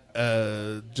of that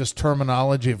just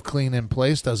terminology of clean in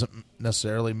place doesn't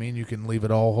necessarily mean you can leave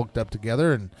it all hooked up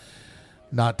together and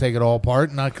not take it all apart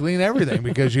and not clean everything,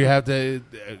 because you have to,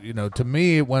 to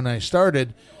me, when I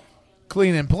started,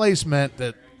 clean in place meant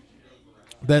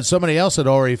that somebody else had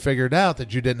already figured out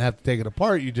that you didn't have to take it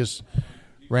apart. You just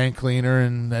ran cleaner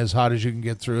and as hot as you can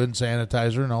get through it and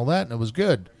sanitizer and all that, and it was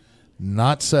good.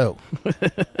 Not so.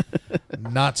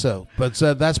 Not so. But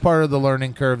that's part of the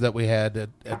learning curve that we had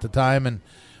at the time. And,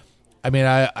 I mean,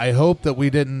 I hope that we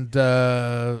didn't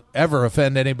ever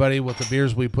offend anybody with the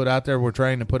beers we put out there. We're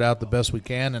trying to put out the best we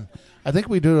can, and I think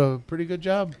we do a pretty good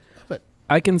job of it.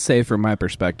 I can say from my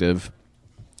perspective,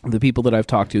 the people that I've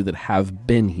talked to that have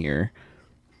been here,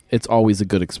 it's always a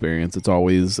good experience. It's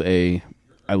always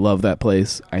I love that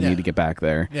place. I need to get back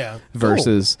there. Yeah.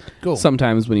 Versus Cool.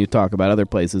 sometimes when you talk about other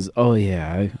places, oh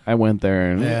yeah, I went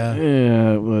there and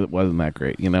it wasn't that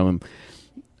great, And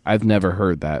I've never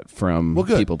heard that from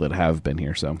people that have been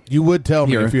here. So you would tell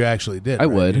me if you actually did. I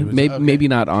right? would. Maybe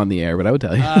not on the air, but I would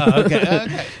tell you.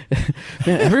 Okay.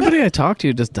 Man, everybody I talk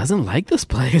to just doesn't like this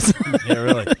place. Yeah,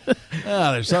 really.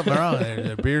 Oh, there's something wrong there.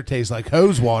 The beer tastes like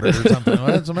hose water or something.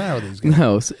 What's the matter with these guys?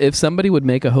 No, if somebody would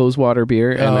make a hose water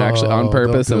beer and actually on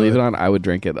purpose don't and do leave it. it on, I would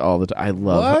drink it all the time.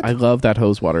 What? I love that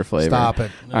hose water flavor. Stop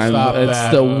it. It's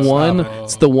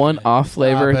the one off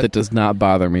flavor Stop it. that does not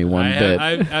bother me one bit.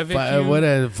 What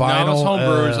a vinyl, novice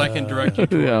homebrewers I can direct you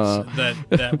towards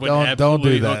that would don't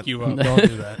absolutely do that. hook you up. Don't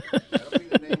do that. That'll be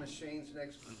the name of Shane's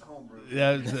next homebrew.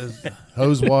 Yeah, it's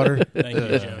hose water. Thank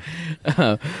you,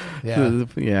 Joe.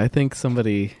 Yeah. I think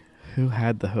somebody who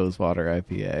had the hose water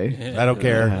IPA. I don't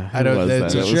care. Yeah, I don't. who was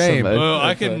It's that? a It was shame. somebody- Well,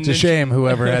 I can. It's a shame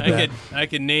whoever had that. I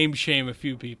could name shame a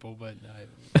few people, but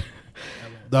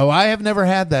Though I have never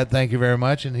had that. Thank you very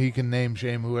much. And he can name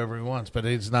shame whoever he wants, but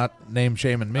he's not name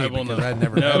shaming me I will because not. I'd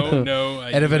never had No, that. no.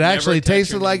 And if it actually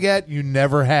tasted like that, you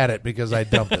never had it because I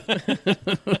dumped it.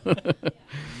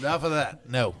 Enough of that.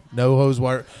 No hose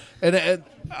water. And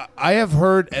I have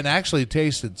heard and actually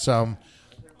tasted some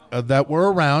that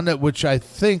were around, which I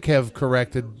think have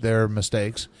corrected their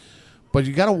mistakes. But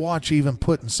you got to watch even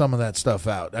putting some of that stuff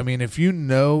out. I mean, if you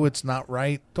know it's not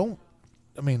right, don't.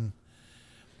 I mean,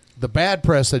 the bad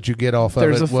press that you get off of it.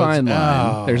 There's a fine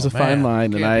line. There's a fine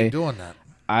line, and and be doing that.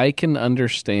 I can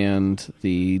understand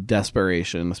the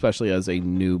desperation, especially as a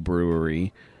new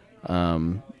brewery,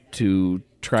 to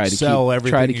try to Sell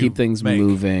everything keep you things make.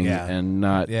 moving Yeah. and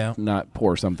not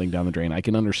pour something down the drain. I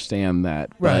can understand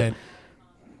that, Right.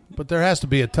 But there has to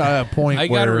be a point I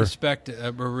where gotta respect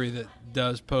a brewery that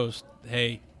does post,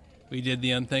 "Hey, we did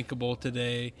the unthinkable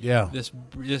today. Yeah. This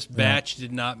batch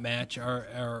did not match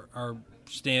our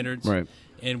standards, Right.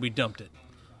 and we dumped it."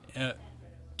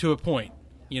 To a point,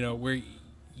 where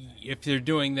if they're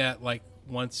doing that like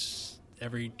once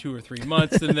every 2 or 3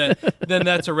 months, then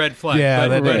that's a red flag. Yeah, but,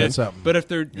 that but, is something. But if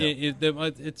they're,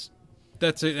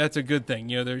 that's a good thing.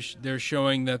 They're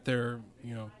showing that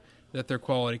that their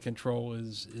quality control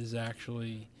is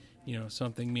actually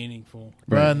something meaningful.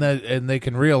 Well, and they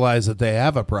can realize that they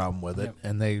have a problem with it, Yep.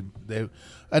 and they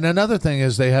and another thing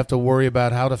is they have to worry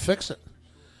about how to fix it.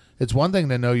 It's one thing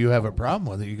to know you have a problem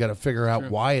with it; you got to figure out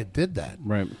why it did that,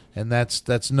 Right. and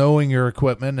that's knowing your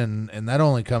equipment, and that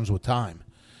only comes with time.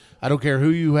 I don't care who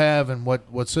you have and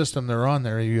what system they're on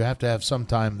there; you have to have some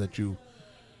time that you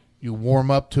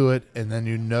warm up to it, and then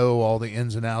you know all the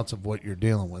ins and outs of what you're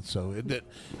dealing with. So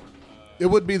it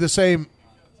would be the same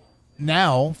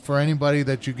now for anybody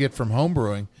that you get from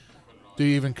homebrewing to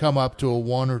even come up to a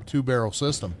 1 or 2 barrel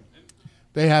system.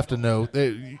 They have to know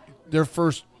their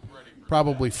first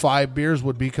probably 5 beers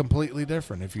would be completely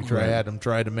different if you had them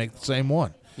try to make the same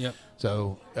one. Yep.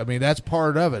 So, I mean, that's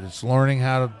part of it. It's learning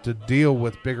how to deal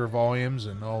with bigger volumes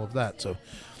and all of that. So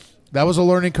that was a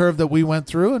learning curve that we went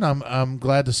through, and I'm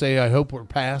glad to say I hope we're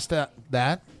past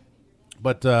that.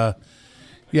 But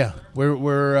yeah,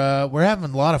 we're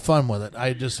having a lot of fun with it.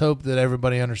 I just hope that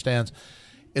everybody understands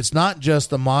it's not just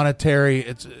the monetary.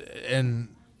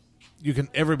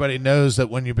 Everybody knows that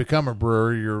when you become a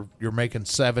brewer, you're making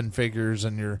 7 figures,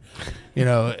 and you're,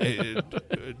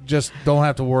 just don't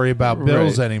have to worry about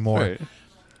bills anymore. Right.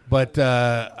 But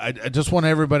I just want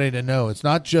everybody to know it's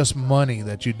not just money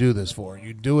that you do this for.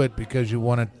 You do it because you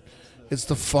want to. It's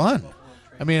the fun.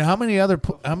 I mean, how many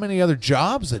other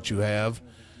jobs that you have?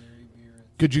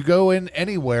 Could you go in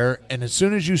anywhere, and as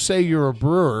soon as you say you're a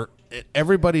brewer,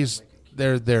 everybody's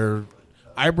their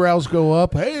eyebrows go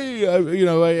up. Hey,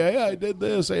 I did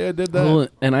this. Hey, I did that. Well,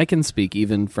 and I can speak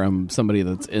even from somebody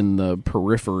that's in the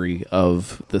periphery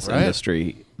of this Right.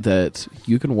 industry, that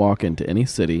you can walk into any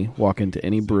city, walk into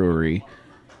any brewery,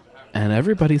 and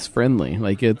everybody's friendly.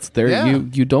 Like, it's there. Yeah.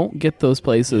 You don't get those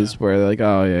places where they're like,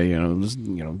 oh yeah, just leave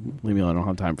me alone. I don't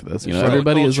have time for this. There's still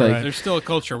Everybody a is culture- like, there's still a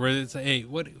culture where it's hey,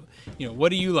 what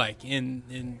do you like? And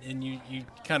you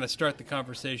kind of start the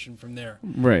conversation from there.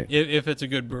 Right. If it's a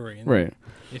good brewery. And Right.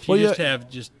 If you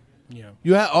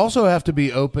You also have to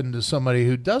be open to somebody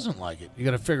who doesn't like it. You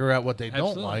got to figure out what they don't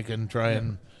Absolutely. like and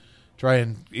try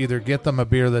and either get them a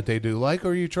beer that they do like,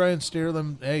 or you try and steer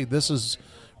them. Hey, this is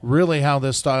really how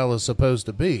this style is supposed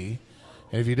to be.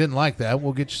 And if you didn't like that,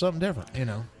 we'll get you something different.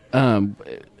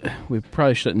 We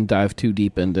probably shouldn't dive too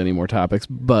deep into any more topics,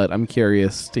 but I'm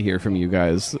curious to hear from you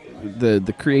guys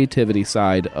the creativity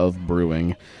side of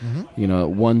brewing. At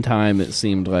one time it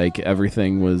seemed like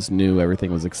everything was new,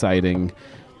 everything was exciting.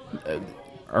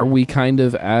 Are we kind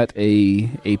of at a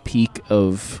peak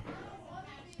of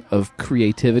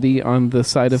creativity on this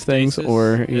side of things, Stasis,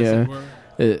 or as it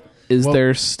were? is Well-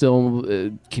 there still?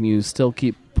 Can you still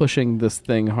keep pushing this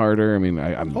thing harder? I mean,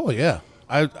 I'm Oh, yeah.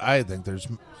 I think there's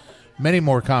many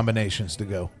more combinations to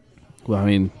go. well. I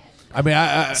mean,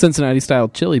 I Cincinnati style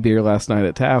chili beer last night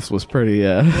at Taft's was pretty.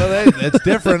 well, it's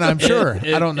different, I'm sure.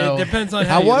 It I don't know. depends on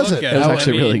how how you was look it. at It was I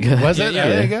actually mean, really good. Was it? Yeah,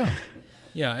 There you go.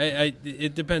 Yeah,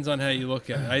 it depends on how you look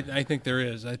at it. I think there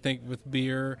is. I think with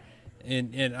beer,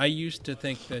 and I used to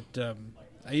think that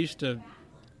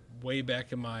way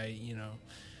back in my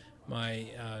my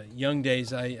young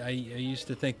days, I used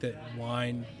to think that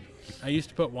wine. I used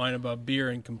to put wine above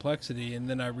beer in complexity, and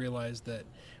then I realized that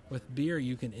with beer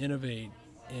you can innovate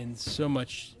in so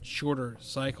much shorter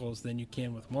cycles than you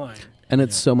can with wine. And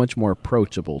it's so much more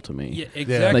approachable to me. Yeah,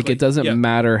 exactly. Like it doesn't Yeah.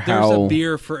 matter how. There's a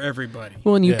beer for everybody.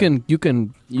 Well, and you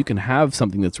Yeah. can have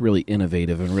something that's really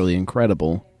innovative and really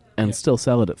incredible, and still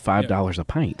sell it at $5 a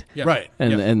pint. Yeah. Right.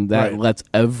 And Yeah. and that Right. lets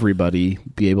everybody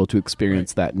be able to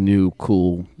experience that new,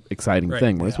 cool, exciting Right.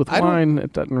 thing. Whereas with I don't- wine,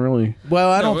 it doesn't really.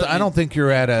 Well, No, but I don't think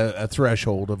you're at a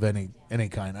threshold of any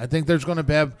kind. I think there's going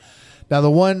to have now the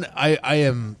one I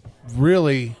am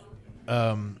really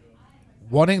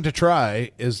wanting to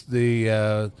try is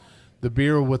the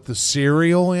beer with the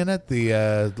cereal in it,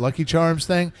 the Lucky Charms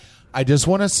thing. I just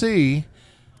want to see.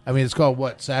 I mean, it's called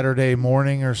what, Saturday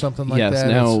Morning or something like Yes. that.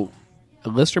 Now,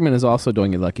 Listerman is also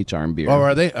doing a Lucky Charm beer. Oh,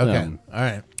 are they? Okay, Um, all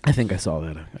right. I think I saw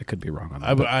that. I could be wrong on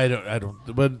that. but- I don't.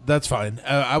 But that's fine.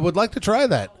 I would like to try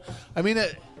that. I mean,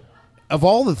 of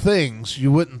all the things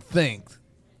you wouldn't think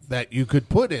that you could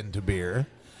put into beer,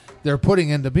 they're putting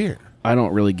into beer. I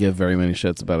don't really give very many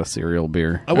shits about a cereal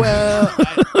beer. Well,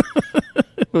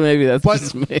 Maybe that's But-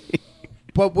 just me.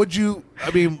 but would you?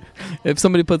 I mean, If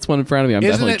somebody puts one in front of me, I'm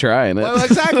isn't definitely it trying it. Well,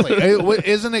 exactly.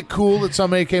 Isn't it cool that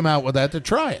somebody came out with that to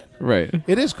try it? Right.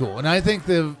 It is cool, and I think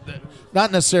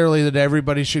not necessarily that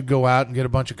everybody should go out and get a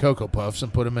bunch of Cocoa Puffs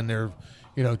and put them in their,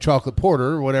 chocolate porter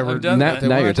or whatever. I've done Now- that.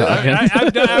 now you're talking.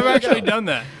 I've actually done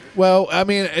that. Well, I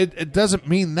mean, it doesn't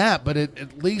mean that, but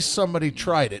at least somebody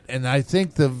tried it, and I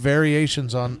think the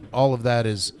variations on all of that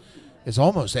is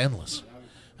almost endless.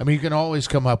 I mean, you can always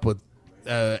come up with,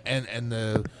 and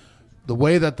the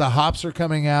way that the hops are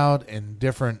coming out and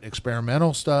different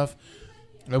experimental stuff.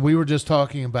 And we were just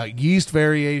talking about yeast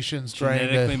variations, trying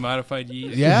Genetically to, modified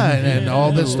yeast. yeah, and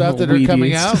all this stuff that are Weed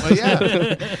coming yeast. out. Well,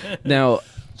 yeah. Now,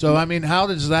 So, I mean, how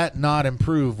does that not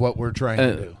improve what we're trying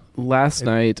to do? last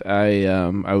night I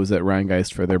was at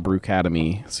Rheingeist for their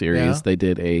Brewcademy series. Yeah. They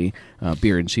did a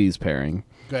beer and cheese pairing,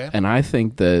 Okay. and I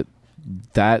think that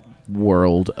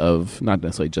world of not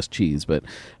necessarily just cheese, but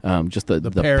just the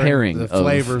pairing, the of,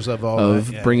 flavors of all of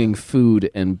that, yeah. bringing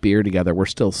food and beer together. We're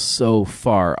still so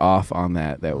far off on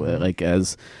that we're, like,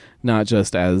 as not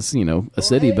just as a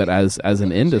city, but as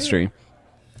an industry.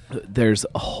 There's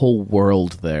a whole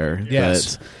world there.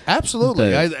 Yes, that- absolutely.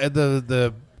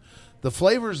 that- The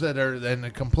flavors that are and the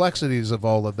complexities of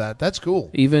all of that. That's cool.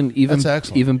 even That's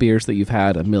excellent. even beers that you've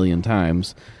had a million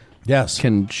times Yes,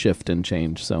 can shift and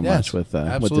change so Yes, much with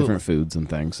absolutely. different foods and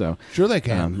things. So sure they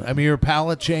can. I mean, your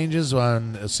palate changes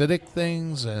on acidic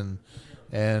things and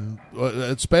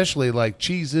especially like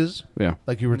cheeses, yeah,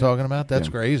 like you were talking about. That's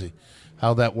Yeah. crazy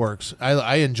how that works.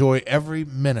 I enjoy every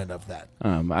minute of that.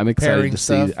 I'm excited Pairing to see.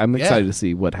 stuff. I'm Yeah. excited to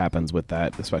see what happens with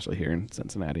that, especially here in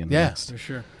Cincinnati in the Yeah. next For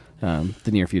sure.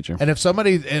 the near future. And if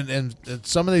somebody and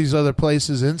some of these other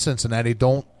places in Cincinnati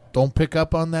don't pick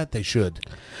up on that, they should.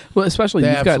 Well, especially They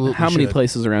you've got absolutely how many should.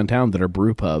 places around town that are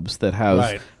brew pubs that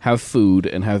Right. have food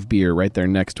and have beer right there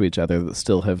next to each other that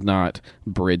still have not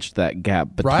bridged that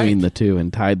gap between Right. the two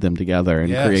and tied them together and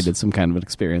Yes. created some kind of an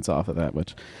experience off of that.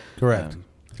 Which Correct.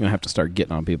 you're gonna have to start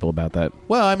getting on people about that.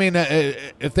 Well, I mean,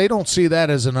 if they don't see that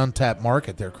as an untapped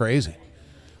market, they're crazy.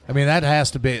 I mean, that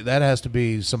has to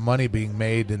be some money being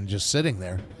made and just sitting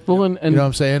there. Well, and You know what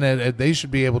I'm saying? They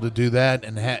should be able to do that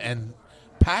and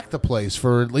pack the place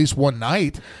for at least one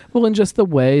night. well, and just the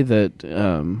way that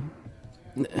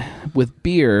with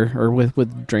beer or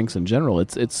with drinks in general,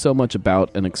 it's so much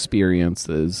about an experience.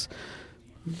 It's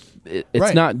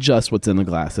Right. not just what's in the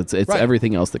glass. It's Right.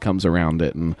 everything else that comes around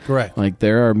it. And Correct. like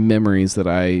there are memories that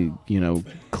I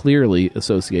clearly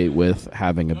associate with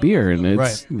having a beer, and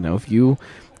it's Right. if you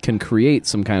can create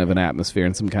some kind of an atmosphere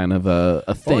and some kind of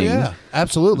a thing. Oh yeah,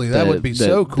 absolutely. That would be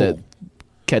so cool. That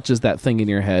catches that thing in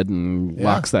your head and Yeah.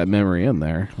 locks that memory in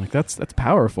there. Like that's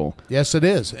powerful. Yes, it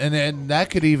is, and that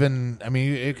could even. I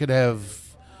mean, it could have.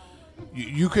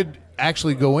 You could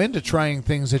actually go into trying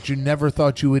things that you never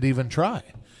thought you would even try,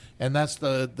 and that's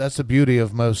the beauty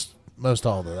of most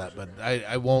all of that. But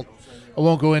I won't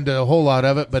go into a whole lot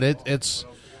of it. But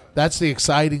that's the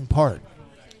exciting part,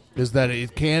 is that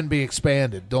it can be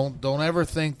expanded. Don't ever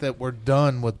think that we're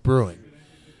done with brewing.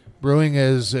 Brewing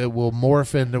it will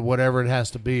morph into whatever it has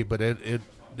to be, but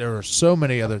there are so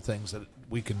many other things that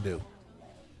we can do.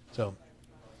 So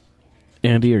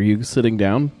Andy, are you sitting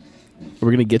down? We're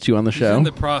going to get you on the He's show. in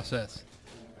the process.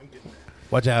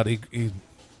 watch out. He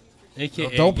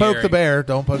AKA don't poke Gary. the bear.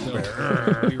 Don't poke the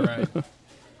bear. You're right.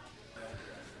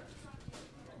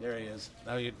 There he is.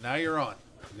 Now you're on.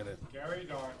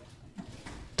 Carried on.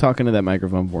 Talking to that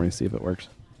microphone for me, see if it works.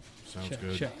 Sounds Check,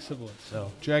 good. check sibilance.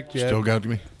 So check. Jed. Still got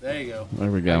me. There you go. There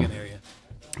we I go. can hear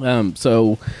you.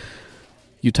 So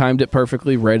you timed it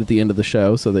perfectly right at the end of the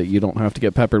show so that you don't have to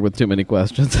get peppered with too many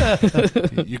questions.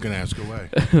 You can ask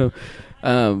away.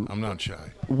 I'm not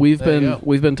shy. We've There you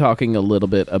go. been talking a little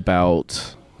bit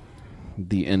about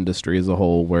the industry as a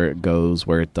whole, where it goes,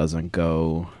 where it doesn't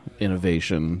go,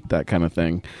 innovation, that kind of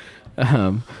thing.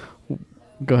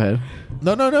 Go ahead.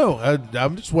 No.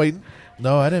 I'm just waiting.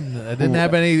 No, I didn't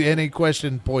have any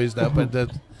question poised up,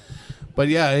 but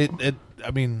yeah, it.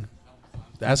 I mean,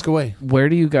 ask away. Where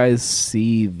do you guys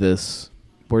see this?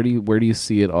 Where do you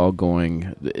see it all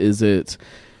going? Is it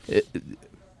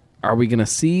are we going to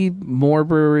see more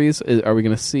breweries? Are we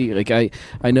going to see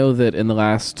I know that in the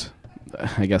last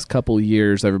couple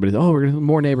years everybody's we're going to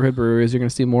more neighborhood breweries. You're going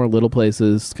to see more little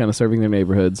places kind of serving their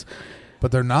neighborhoods.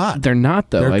 But they're not. They're not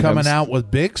though. They're Like, coming out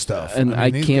with big stuff, and I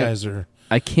these can't- guys are.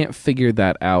 I can't figure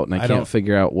that out, and I I can't don't-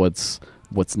 figure out what's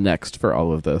next for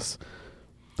all of this.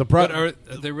 The But are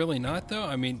they really not, though?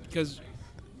 I mean, because,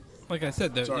 like I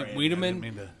said, the Wiedemann.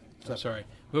 I'm sorry,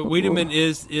 but Wiedemann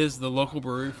is the local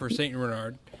brewery for Saint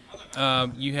Bernard.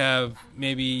 You have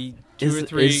maybe two or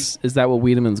three. Is that what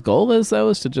Wiedemann's goal is, though?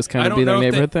 Is to just kind I of don't be their know if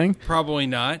neighborhood they- thing? Probably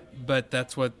not, but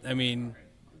that's what I mean.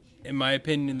 In my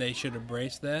opinion, they should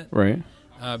embrace that. Right.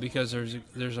 Because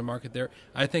there's a market there.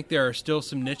 I think there are still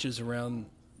some niches around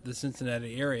the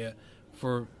Cincinnati area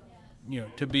for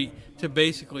to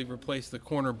basically replace the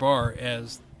corner bar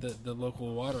as the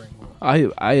local watering hole.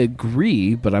 I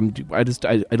agree, but I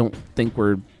don't think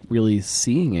we're really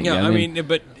seeing it. Yeah, yet.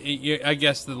 but I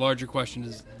guess the larger question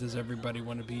is: does everybody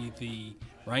want to be the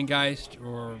Rheingeist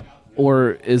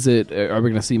or is it? Are we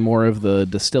going to see more of the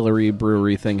distillery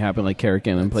brewery thing happen, like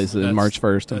Kerrigan and places in March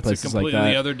 1st and that's places a like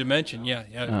completely that? other dimension. Yeah.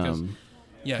 Because,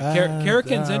 I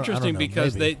Kerrigan's don't interesting know,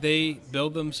 because maybe. they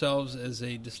build themselves as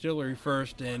a distillery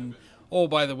first, and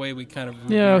by the way, we kind of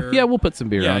Yeah, we'll put some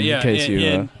beer on in case and, you.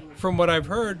 and from what I've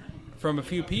heard from a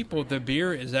few people, the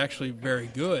beer is actually very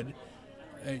good,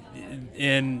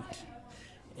 and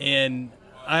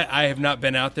I have not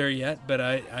been out there yet, but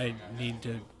I need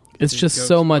to. It's to just go so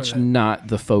explore much that. not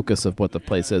the focus of what the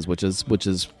place is, which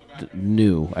is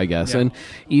new, I guess. Yeah. And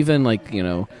even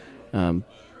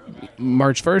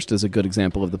March 1st is a good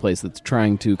example of the place that's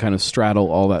trying to kind of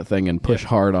straddle all that thing and push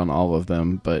hard on all of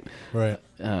them. But right.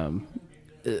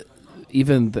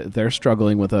 even they're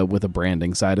struggling with a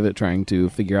branding side of it, trying to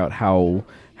figure out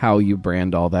how you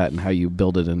brand all that and how you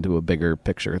build it into a bigger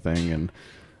picture thing. And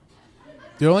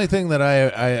The only thing that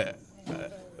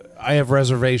I have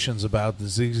reservations about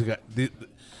is these guys,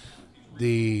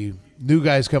 the new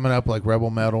guys coming up like Rebel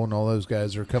Metal and all those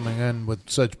guys are coming in with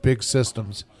such big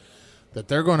systems that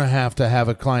they're going to have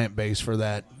a client base for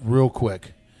that real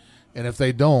quick, and if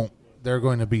they don't, they're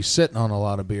going to be sitting on a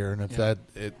lot of beer, and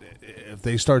if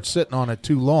they start sitting on it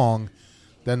too long,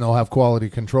 then they'll have quality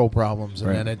control problems, and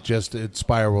Right. then it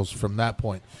spirals from that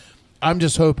point. I'm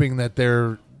just hoping that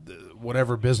their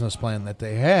whatever business plan that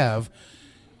they have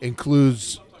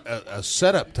includes a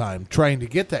setup time, trying to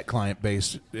get that client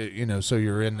base, so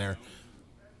you're in there.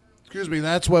 Excuse me.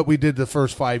 That's what we did the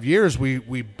first 5 years.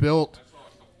 We built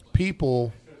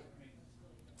people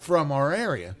from our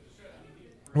area.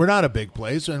 We're not a big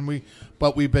place,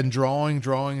 but we've been drawing,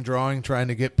 trying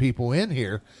to get people in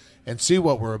here and see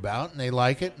what we're about, and they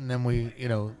like it, and then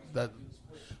that.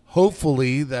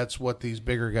 Hopefully, that's what these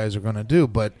bigger guys are going to do.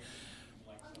 But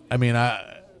I mean,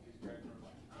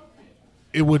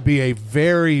 it would be a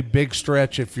very big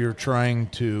stretch if you're trying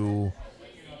to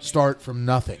start from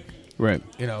nothing. Right.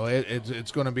 You know,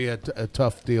 it's going to be a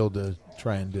tough deal to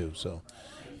try and do. So,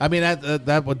 I mean,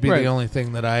 that would be Right. the only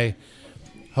thing that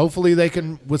hopefully they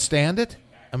can withstand it.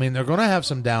 I mean, they're going to have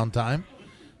some downtime.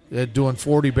 Doing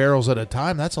 40 barrels at a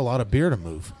time, that's a lot of beer to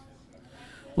move.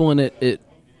 Well, and it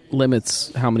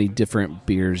limits how many different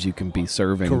beers you can be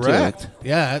serving. Correct. Too.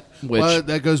 Yeah. Which- Well,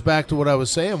 that goes back to what I was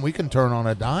saying. We can turn on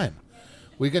a dime.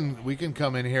 We can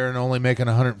come in here and only making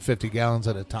 150 gallons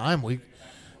at a time.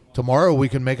 Tomorrow we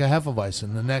can make a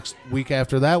Hefeweizen. The next week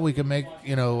after that we can make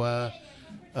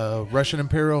Russian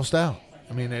Imperial Stout.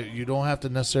 I mean, you don't have to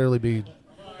necessarily be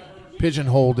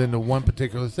pigeonholed into one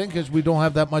particular thing because we don't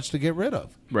have that much to get rid of.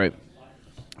 Right.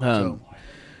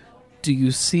 Do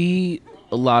you see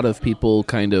a lot of people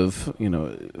kind of,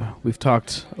 we've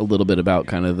talked a little bit about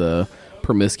kind of the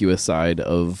promiscuous side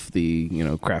of the,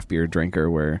 craft beer drinker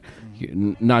where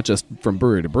not just from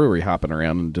brewery to brewery hopping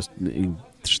around and just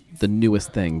the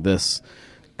newest thing, this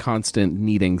constant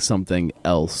needing something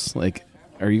else. Like,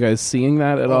 are you guys seeing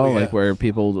that at all? Yeah. Like where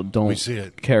people We don't see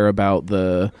it. care about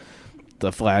the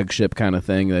flagship kind of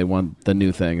thing. They want the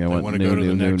new thing. They want want to new, go to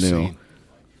the new, next new. scene.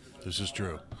 This is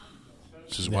true.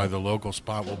 This is why the local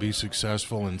spot will be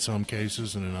successful in some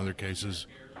cases, and in other cases,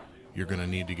 you're going to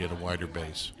need to get a wider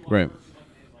base. Right.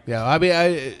 Yeah, I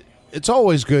mean, it's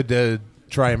always good to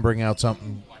try and bring out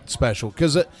something special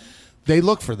because they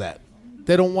look for that.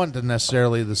 They don't want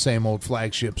necessarily the same old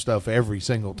flagship stuff every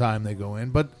single time they go in,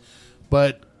 but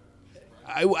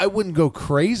I wouldn't go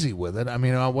crazy with it. I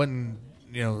mean, I wouldn't,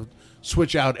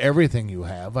 switch out everything you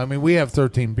have. I mean, we have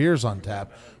 13 beers on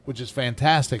tap, which is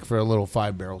fantastic for a little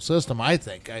 5-barrel system, I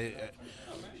think.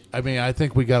 I mean, I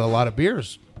think we got a lot of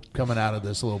beers coming out of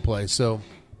this little place. So,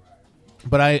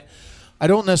 but I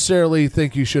don't necessarily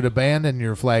think you should abandon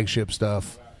your flagship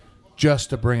stuff just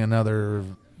to bring another,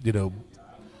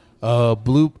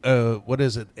 what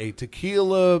is it? A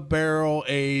tequila barrel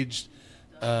aged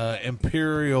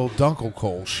Imperial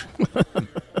Dunkelkolsch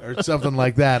or something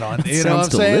like that on. You know what I'm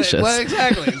sounds saying? delicious. Well,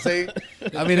 exactly. See,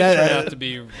 I mean, It turned out to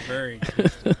be very.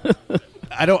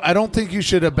 I don't think you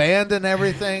should abandon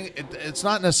everything. It's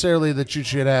not necessarily that you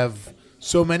should have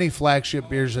so many flagship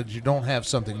beers that you don't have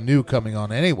something new coming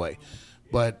on anyway.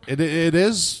 But it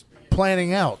is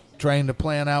trying to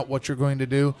plan out what you're going to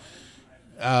do.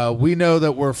 We know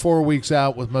that we're 4 weeks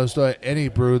out with most any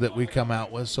brew that we come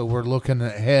out with, so we're looking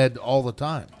ahead all the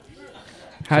time.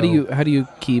 How do you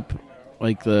keep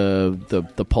like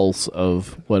the pulse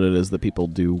of what it is that people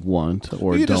do want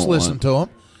or You don't just listen want?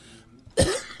 to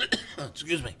them.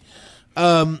 Excuse me.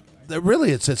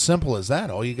 Really, it's as simple as that.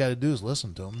 All you got to do is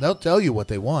listen to them. They'll tell you what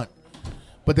they want,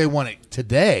 but they want it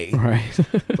today. Right.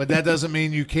 But that doesn't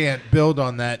mean you can't build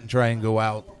on that and try and go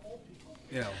out.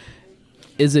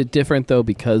 Is it different though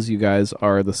because you guys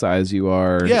are the size you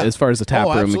are Yeah. as far as the tap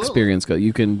room absolutely. experience goes?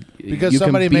 You can Because you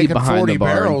somebody can be making behind 40 the bar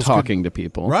and barrels talking to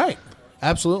people. Right.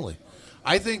 Absolutely.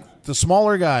 I think the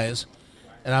smaller guys,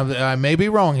 and I may be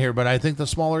wrong here, but I think the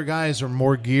smaller guys are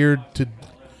more geared to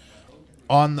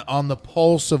on the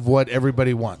pulse of what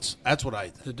everybody wants. That's what I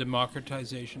think. The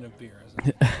democratization of beer.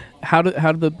 Isn't it? How do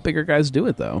the bigger guys do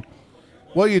it though?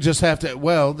 Well, you just have to.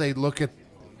 Well, they look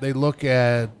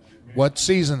at what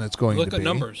season it's going to be. Look at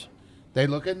numbers. They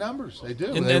look at numbers. They do.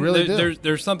 And they then really do.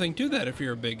 there's something to that if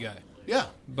you're a big guy. Yeah,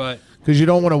 But because you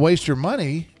don't want to waste your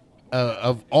money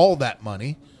of all that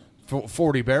money, for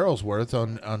 40 barrels worth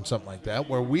on something like that.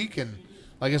 Where we can,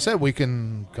 like I said, we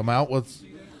can come out with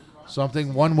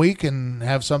something one week and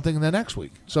have something the next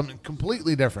week, something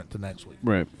completely different the next week.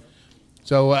 Right.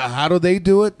 So how do they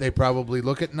do it? They probably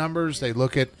look at numbers. They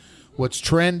look at what's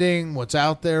trending, what's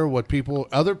out there, what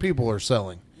other people are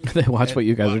selling. They watch what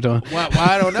you guys are doing. Well,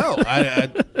 I don't know.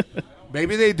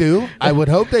 Maybe they do. I would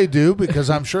hope they do because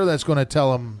I'm sure that's going to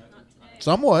tell them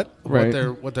somewhat Right.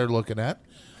 what they're looking at.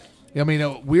 I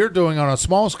mean, we're doing on a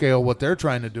small scale what they're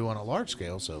trying to do on a large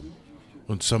scale. So,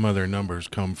 When some of their numbers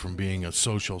come from being a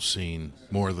social scene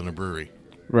more than a brewery.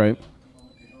 Right.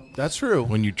 that's true.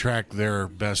 When you track their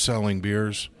best-selling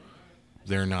beers,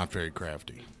 they're not very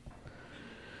crafty.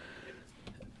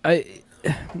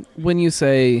 When you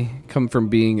say come from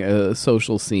being a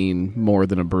social scene more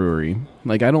than a brewery,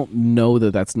 like I don't know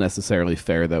that that's necessarily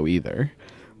fair though either,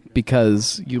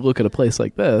 because you look at a place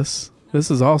like this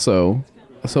is also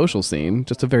a social scene,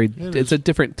 just it's a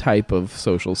different type of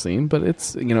social scene, but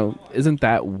it's, isn't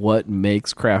that what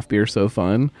makes craft beer so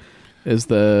fun? Is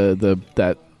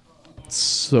that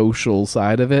social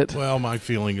side of it? Well, my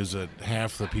feeling is that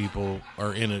half the people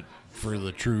are in it for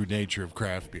the true nature of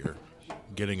craft beer.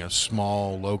 Getting a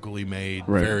small, locally made,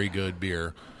 Right. very good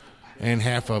beer. and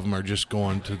half of them are just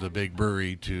going to the big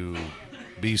brewery to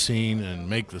be seen and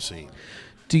make the scene.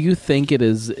 Do you think it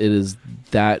is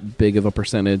that big of a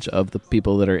percentage of the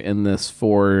people that are in this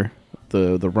for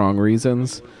the wrong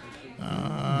reasons?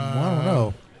 I don't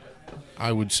know.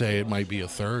 I would say it might be a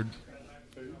third.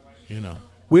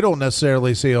 We don't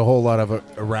necessarily see a whole lot of it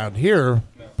around here,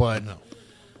 but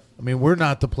I mean, we're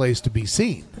not the place to be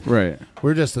seen. Right.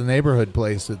 We're just a neighborhood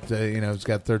place that it's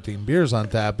got 13 beers on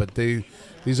tap. But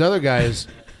these other guys,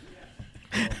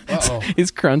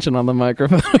 He's crunching on the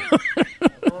microphone.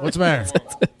 what's the matter?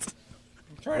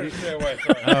 Trying to stay away.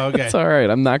 Sorry. Oh, okay. It's all right.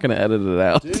 I'm not going to edit it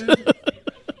out.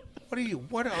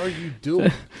 Dude, what are you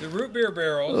doing? The root beer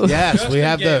barrels. Yes, Justin we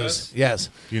have gave those. us. Yes.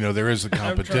 There is the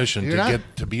competition You're to not-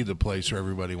 get to be the place where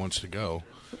everybody wants to go.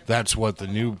 That's what the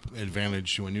new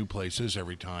advantage to a new place is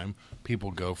every time.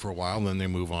 People go for a while, then they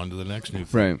move on to the next new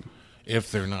thing. Right. If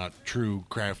they're not true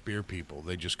craft beer people,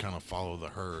 they just kind of follow the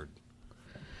herd.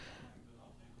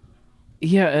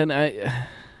 Yeah, and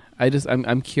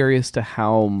I'm curious to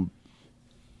how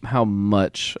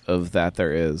much of that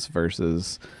there is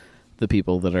versus the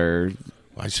people that are.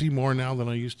 I see more now than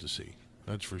I used to see.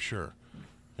 That's for sure.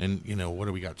 And, what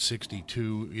do we got?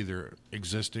 62 either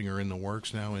existing or in the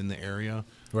works now in the area.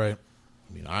 Right.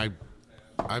 I mean,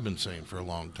 I've been saying for a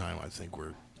long time, I think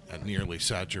we're at nearly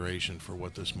saturation for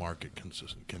what this market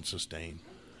can sustain.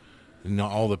 And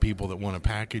all the people that want a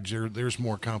package, there's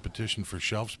more competition for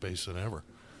shelf space than ever.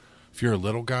 If you're a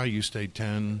little guy, you stay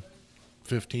 10,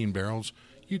 15 barrels,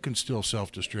 you can still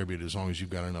self-distribute as long as you've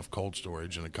got enough cold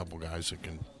storage and a couple guys that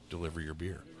can deliver your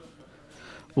beer.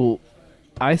 Well,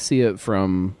 I see it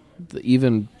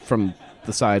even from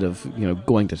the side of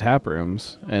going to tap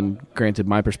rooms, and granted,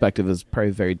 my perspective is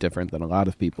probably very different than a lot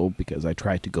of people because I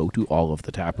try to go to all of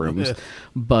the tap rooms,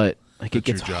 but it That's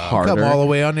gets your job. harder. Come all the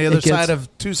way on the other It gets side of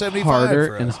 275 harder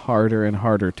for and us. harder and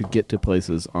harder to get to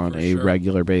places on a sure.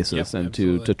 regular basis, Yep, and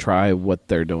absolutely. to try what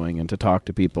they're doing and to talk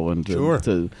to people and to, Sure.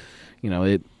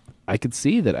 it. I could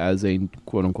see that as a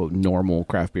quote unquote normal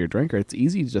craft beer drinker, it's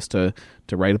easy just to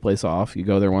write a place off. You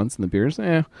go there once and the beer's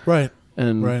Right.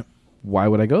 and Right. why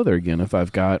would I go there again if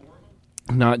I've got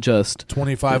not just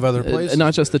 25 other places.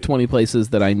 not just the 20 places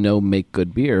that I know make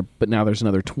good beer, but now there's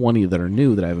another 20 that are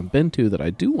new that I haven't been to that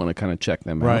I do want to kind of check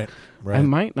them Right, out. right. I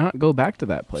might not go back to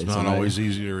that place. It's not And always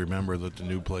easy to remember that the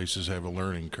new places have a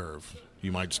learning curve.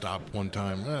 You might stop one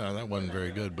time, that wasn't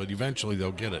very good, but eventually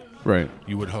they'll get it. Right.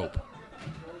 You would hope.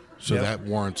 So Yep. that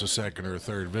warrants a second or a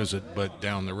third visit, but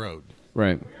down the road.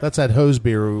 Right. That's that hose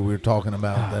beer we were talking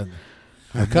about.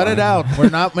 Cut it out. We're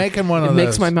not making one It of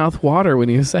makes those. my mouth water when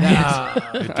you say it.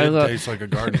 It I did love- taste like a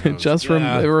garden hose. Just from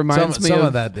Yeah. it reminds some, me some of,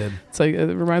 of that did. It's like it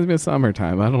reminds me of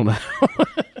summertime. I don't know.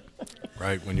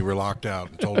 Right, when you were locked out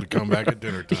and told to come back at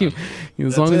dinner time.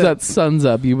 As long as it. that sun's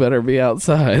up, you better be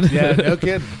outside. Yeah, no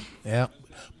kidding. Yeah,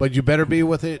 but you better be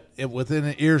with it within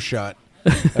an earshot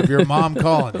of your mom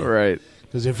calling you. Right.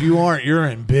 Because if you aren't, you're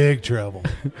in big trouble.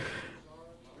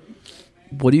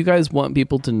 What do you guys want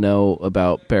people to know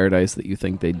about Paradise that you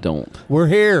think they don't? We're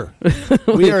here.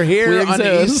 We are here we on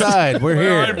the exist. east side. We're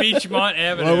We're on here. Beachmont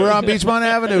Avenue. Well, we're on Beachmont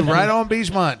Avenue, right on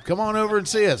Beachmont. Come on over and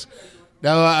see us.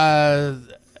 No,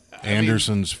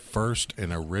 Anderson's first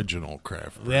and original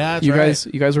craft beer. yeah, that's You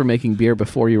right. guys were making beer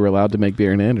before you were allowed to make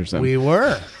beer in Anderson. We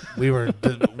were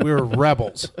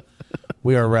rebels.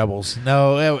 We are rebels.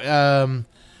 No,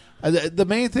 the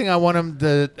main thing I want them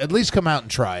to at least come out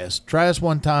and try us. Try us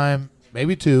one time,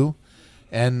 maybe two,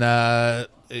 and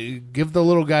give the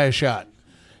little guy a shot.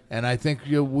 And I think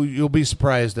you'll be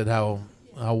surprised at how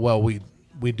well we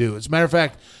do. As a matter of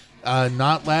fact,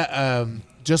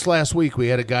 just last week we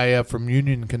had a guy up from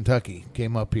Union, Kentucky,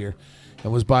 came up here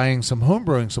and was buying some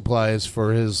homebrewing supplies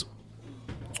for his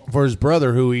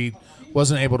brother, who he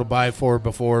wasn't able to buy for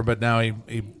before, but now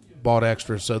he bought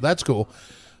extra, so that's cool.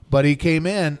 But he came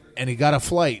in and he got a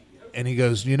flight, and he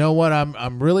goes, "You know what?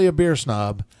 I'm really a beer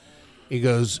snob." He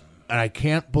goes, and I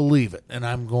can't believe it. And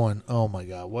I'm going, "Oh my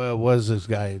God, what was this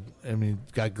guy? I mean,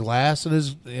 he's got glass in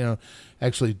his,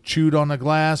 actually chewed on the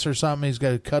glass or something. He's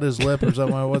got to cut his lip or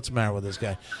something. What's the matter with this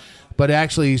guy?" But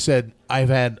actually, he said, I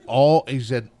had all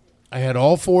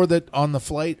four that on the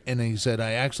flight, and he said,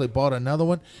 I actually bought another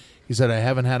one. He said, I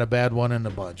haven't had a bad one in a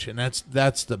bunch. And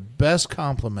that's the best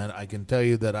compliment I can tell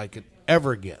you that I could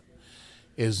ever get,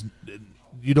 is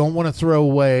you don't want to throw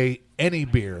away any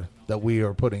beer that we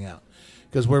are putting out.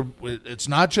 Because it's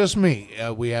not just me.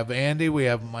 We have Andy, we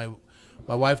have my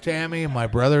wife Tammy, and my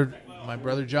brother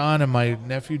John, and my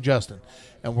nephew Justin.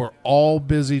 And we're all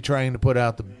busy trying to put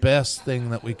out the best thing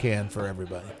that we can for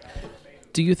everybody.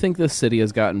 Do you think the city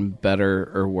has gotten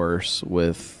better or worse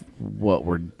with what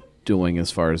we're doing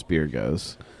as far as beer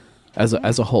goes? as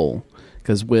a whole.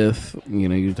 Because with,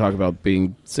 you talk about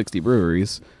being 60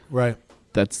 breweries, Right.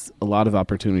 that's a lot of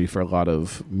opportunity for a lot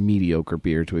of mediocre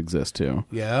beer to exist too.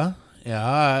 Yeah.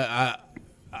 Yeah.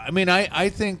 I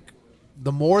think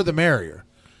the more the merrier.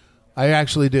 I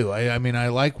actually do. I mean, I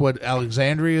like what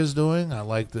Alexandria is doing. I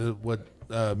like what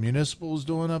Municipal is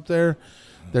doing up there.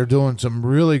 They're doing some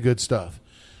really good stuff.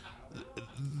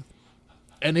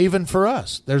 And even for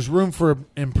us, there's room for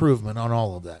improvement on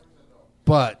all of that.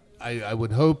 But I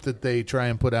would hope that they try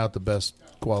and put out the best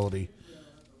quality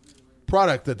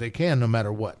product that they can, no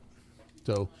matter what.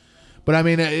 So, but I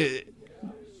mean,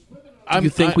 You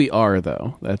think we are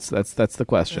though? That's the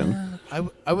question.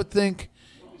 I would think,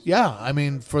 yeah. I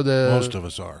mean, for the Most of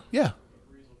us are. yeah,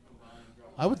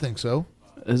 I would think so.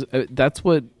 That's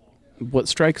what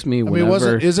strikes me. I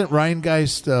Whenever mean, isn't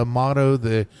Rheingeist motto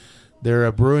they're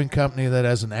a brewing company that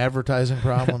has an advertising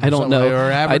problem? I don't know.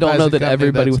 I don't know that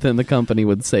everybody within the company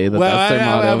would say that that's their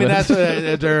motto. I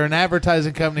mean, they're an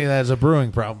advertising company that has a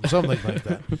brewing problem, something like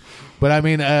that. But I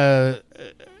mean,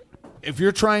 if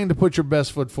you're trying to put your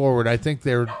best foot forward, I think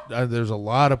there's a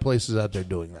lot of places out there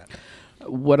doing that.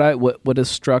 What has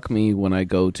struck me when I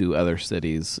go to other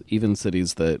cities, even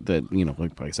cities that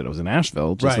like I said, I was in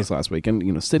Asheville just this last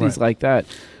weekend. Cities like that.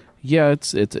 Yeah,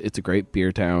 it's a great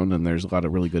beer town, and there's a lot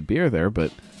of really good beer there.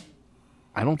 But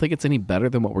I don't think it's any better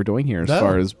than what we're doing here as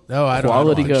far as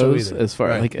quality goes. So as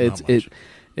far like it's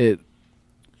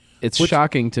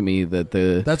shocking to me that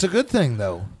that's a good thing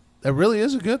though. That really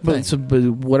is a good thing.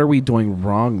 But what are we doing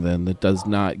wrong then that does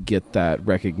not get that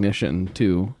recognition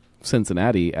to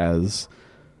Cincinnati as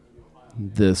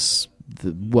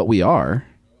what we are?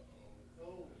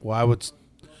 Well, I would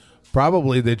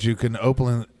probably that you can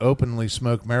openly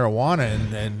smoke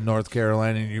marijuana in North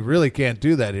Carolina, and you really can't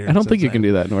do that here. I don't think you can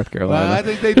do that in North Carolina. Well, I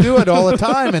think they do it all the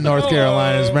time in North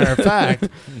Carolina, as a matter of fact.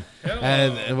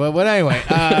 But anyway,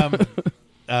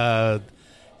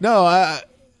 no,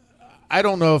 I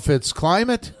don't know if it's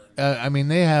climate. I mean,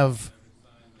 they have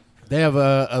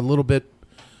a little bit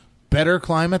better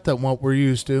climate than what we're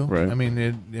used to. Right. I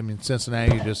mean,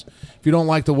 Cincinnati. If you don't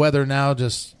like the weather now,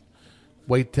 just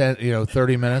wait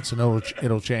 30 minutes and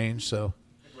it'll change. So,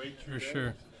 For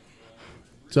sure.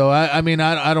 So I mean,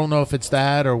 I don't know if it's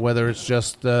that or whether it's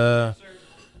just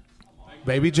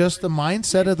maybe just the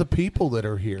mindset of the people that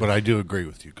are here. But I do agree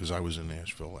with you because I was in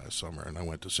Nashville last summer and I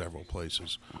went to several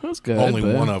places. That's good.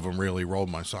 Only one of them really rolled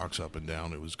my socks up and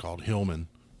down. It was called Hillman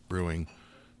Brewing,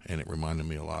 and it reminded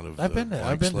me a lot of I've been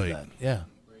to Slate. that. Yeah.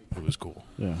 It was cool.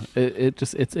 Yeah,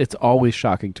 it's always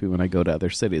shocking to me when I go to other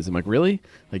cities. I'm like, really?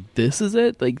 Like this is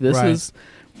it? Like this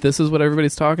is what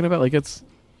everybody's talking about? Like let's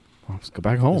go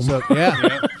back home. So, yeah.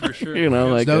 Yeah, for sure.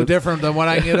 It's no different than what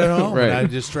I get at home. Right. And I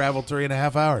just traveled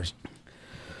 3.5 hours.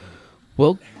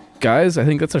 Well, guys, I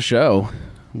think that's a show.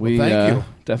 We thank you.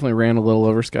 Definitely ran a little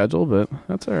over schedule, but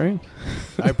that's all right.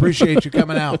 I appreciate you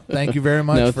coming out. Thank you very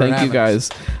much. No, for thank having you guys.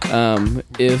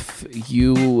 If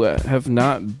you have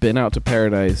not been out to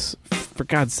Paradise, for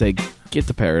God's sake, get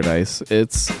to Paradise.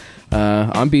 It's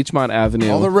on Beachmont Avenue.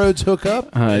 All the roads hook up,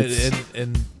 it's-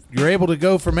 and you're able to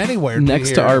go from anywhere. Next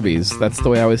to here. Arby's. That's the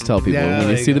way I always tell people. Yeah, when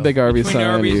there you you see the go. big Arby's Between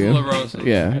sign. Arby's and La Rosa.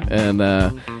 Yeah,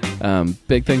 and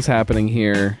big things happening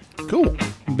here. Cool.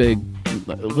 Big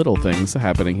little things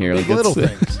happening here. Big Like little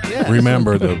it's- things. Yeah.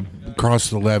 Remember, the cross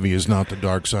the levee is not the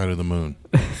dark side of the moon.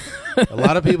 A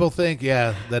lot of people think,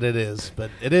 that it is,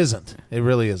 but it isn't. It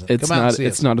really isn't. It's Come out and not. see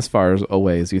It's us. not as far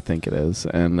away as you think it is,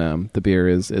 and the beer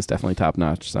is definitely top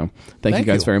notch. So, thank you Thank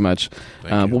guys you. very much.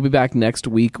 Thank you. We'll be back next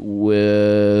week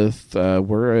with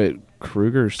we're at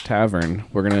Kruger's Tavern.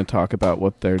 We're going to talk about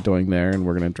what they're doing there, and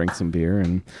we're going to drink some beer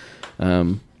and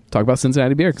talk about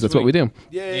Cincinnati beer because that's what we do.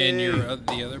 And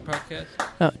the other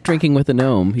podcast? Drinking with a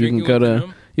Gnome. Drinking You can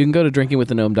go with a to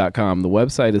Gnome? drinkingwithanome.com. The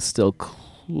website is still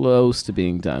close to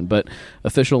being done, but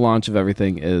official launch of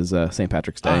everything is St.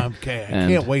 Patrick's Day. Okay, I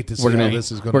And can't wait to see we're how gonna, this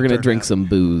is going to We're gonna turn drink out. some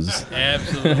booze.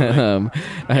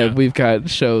 Absolutely. We've got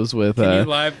shows with Can you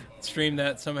live stream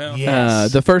that somehow?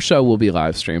 Yes. the first show will be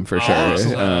live stream for sure.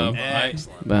 Awesome.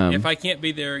 Excellent. If I can't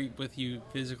be there with you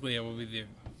physically, I will be there.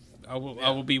 I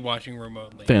will be watching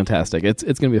remotely. Fantastic. It's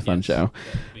gonna be a fun show.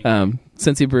 That'd be great.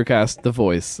 Cincy Brewcast, the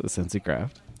voice of Cincy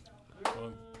Craft.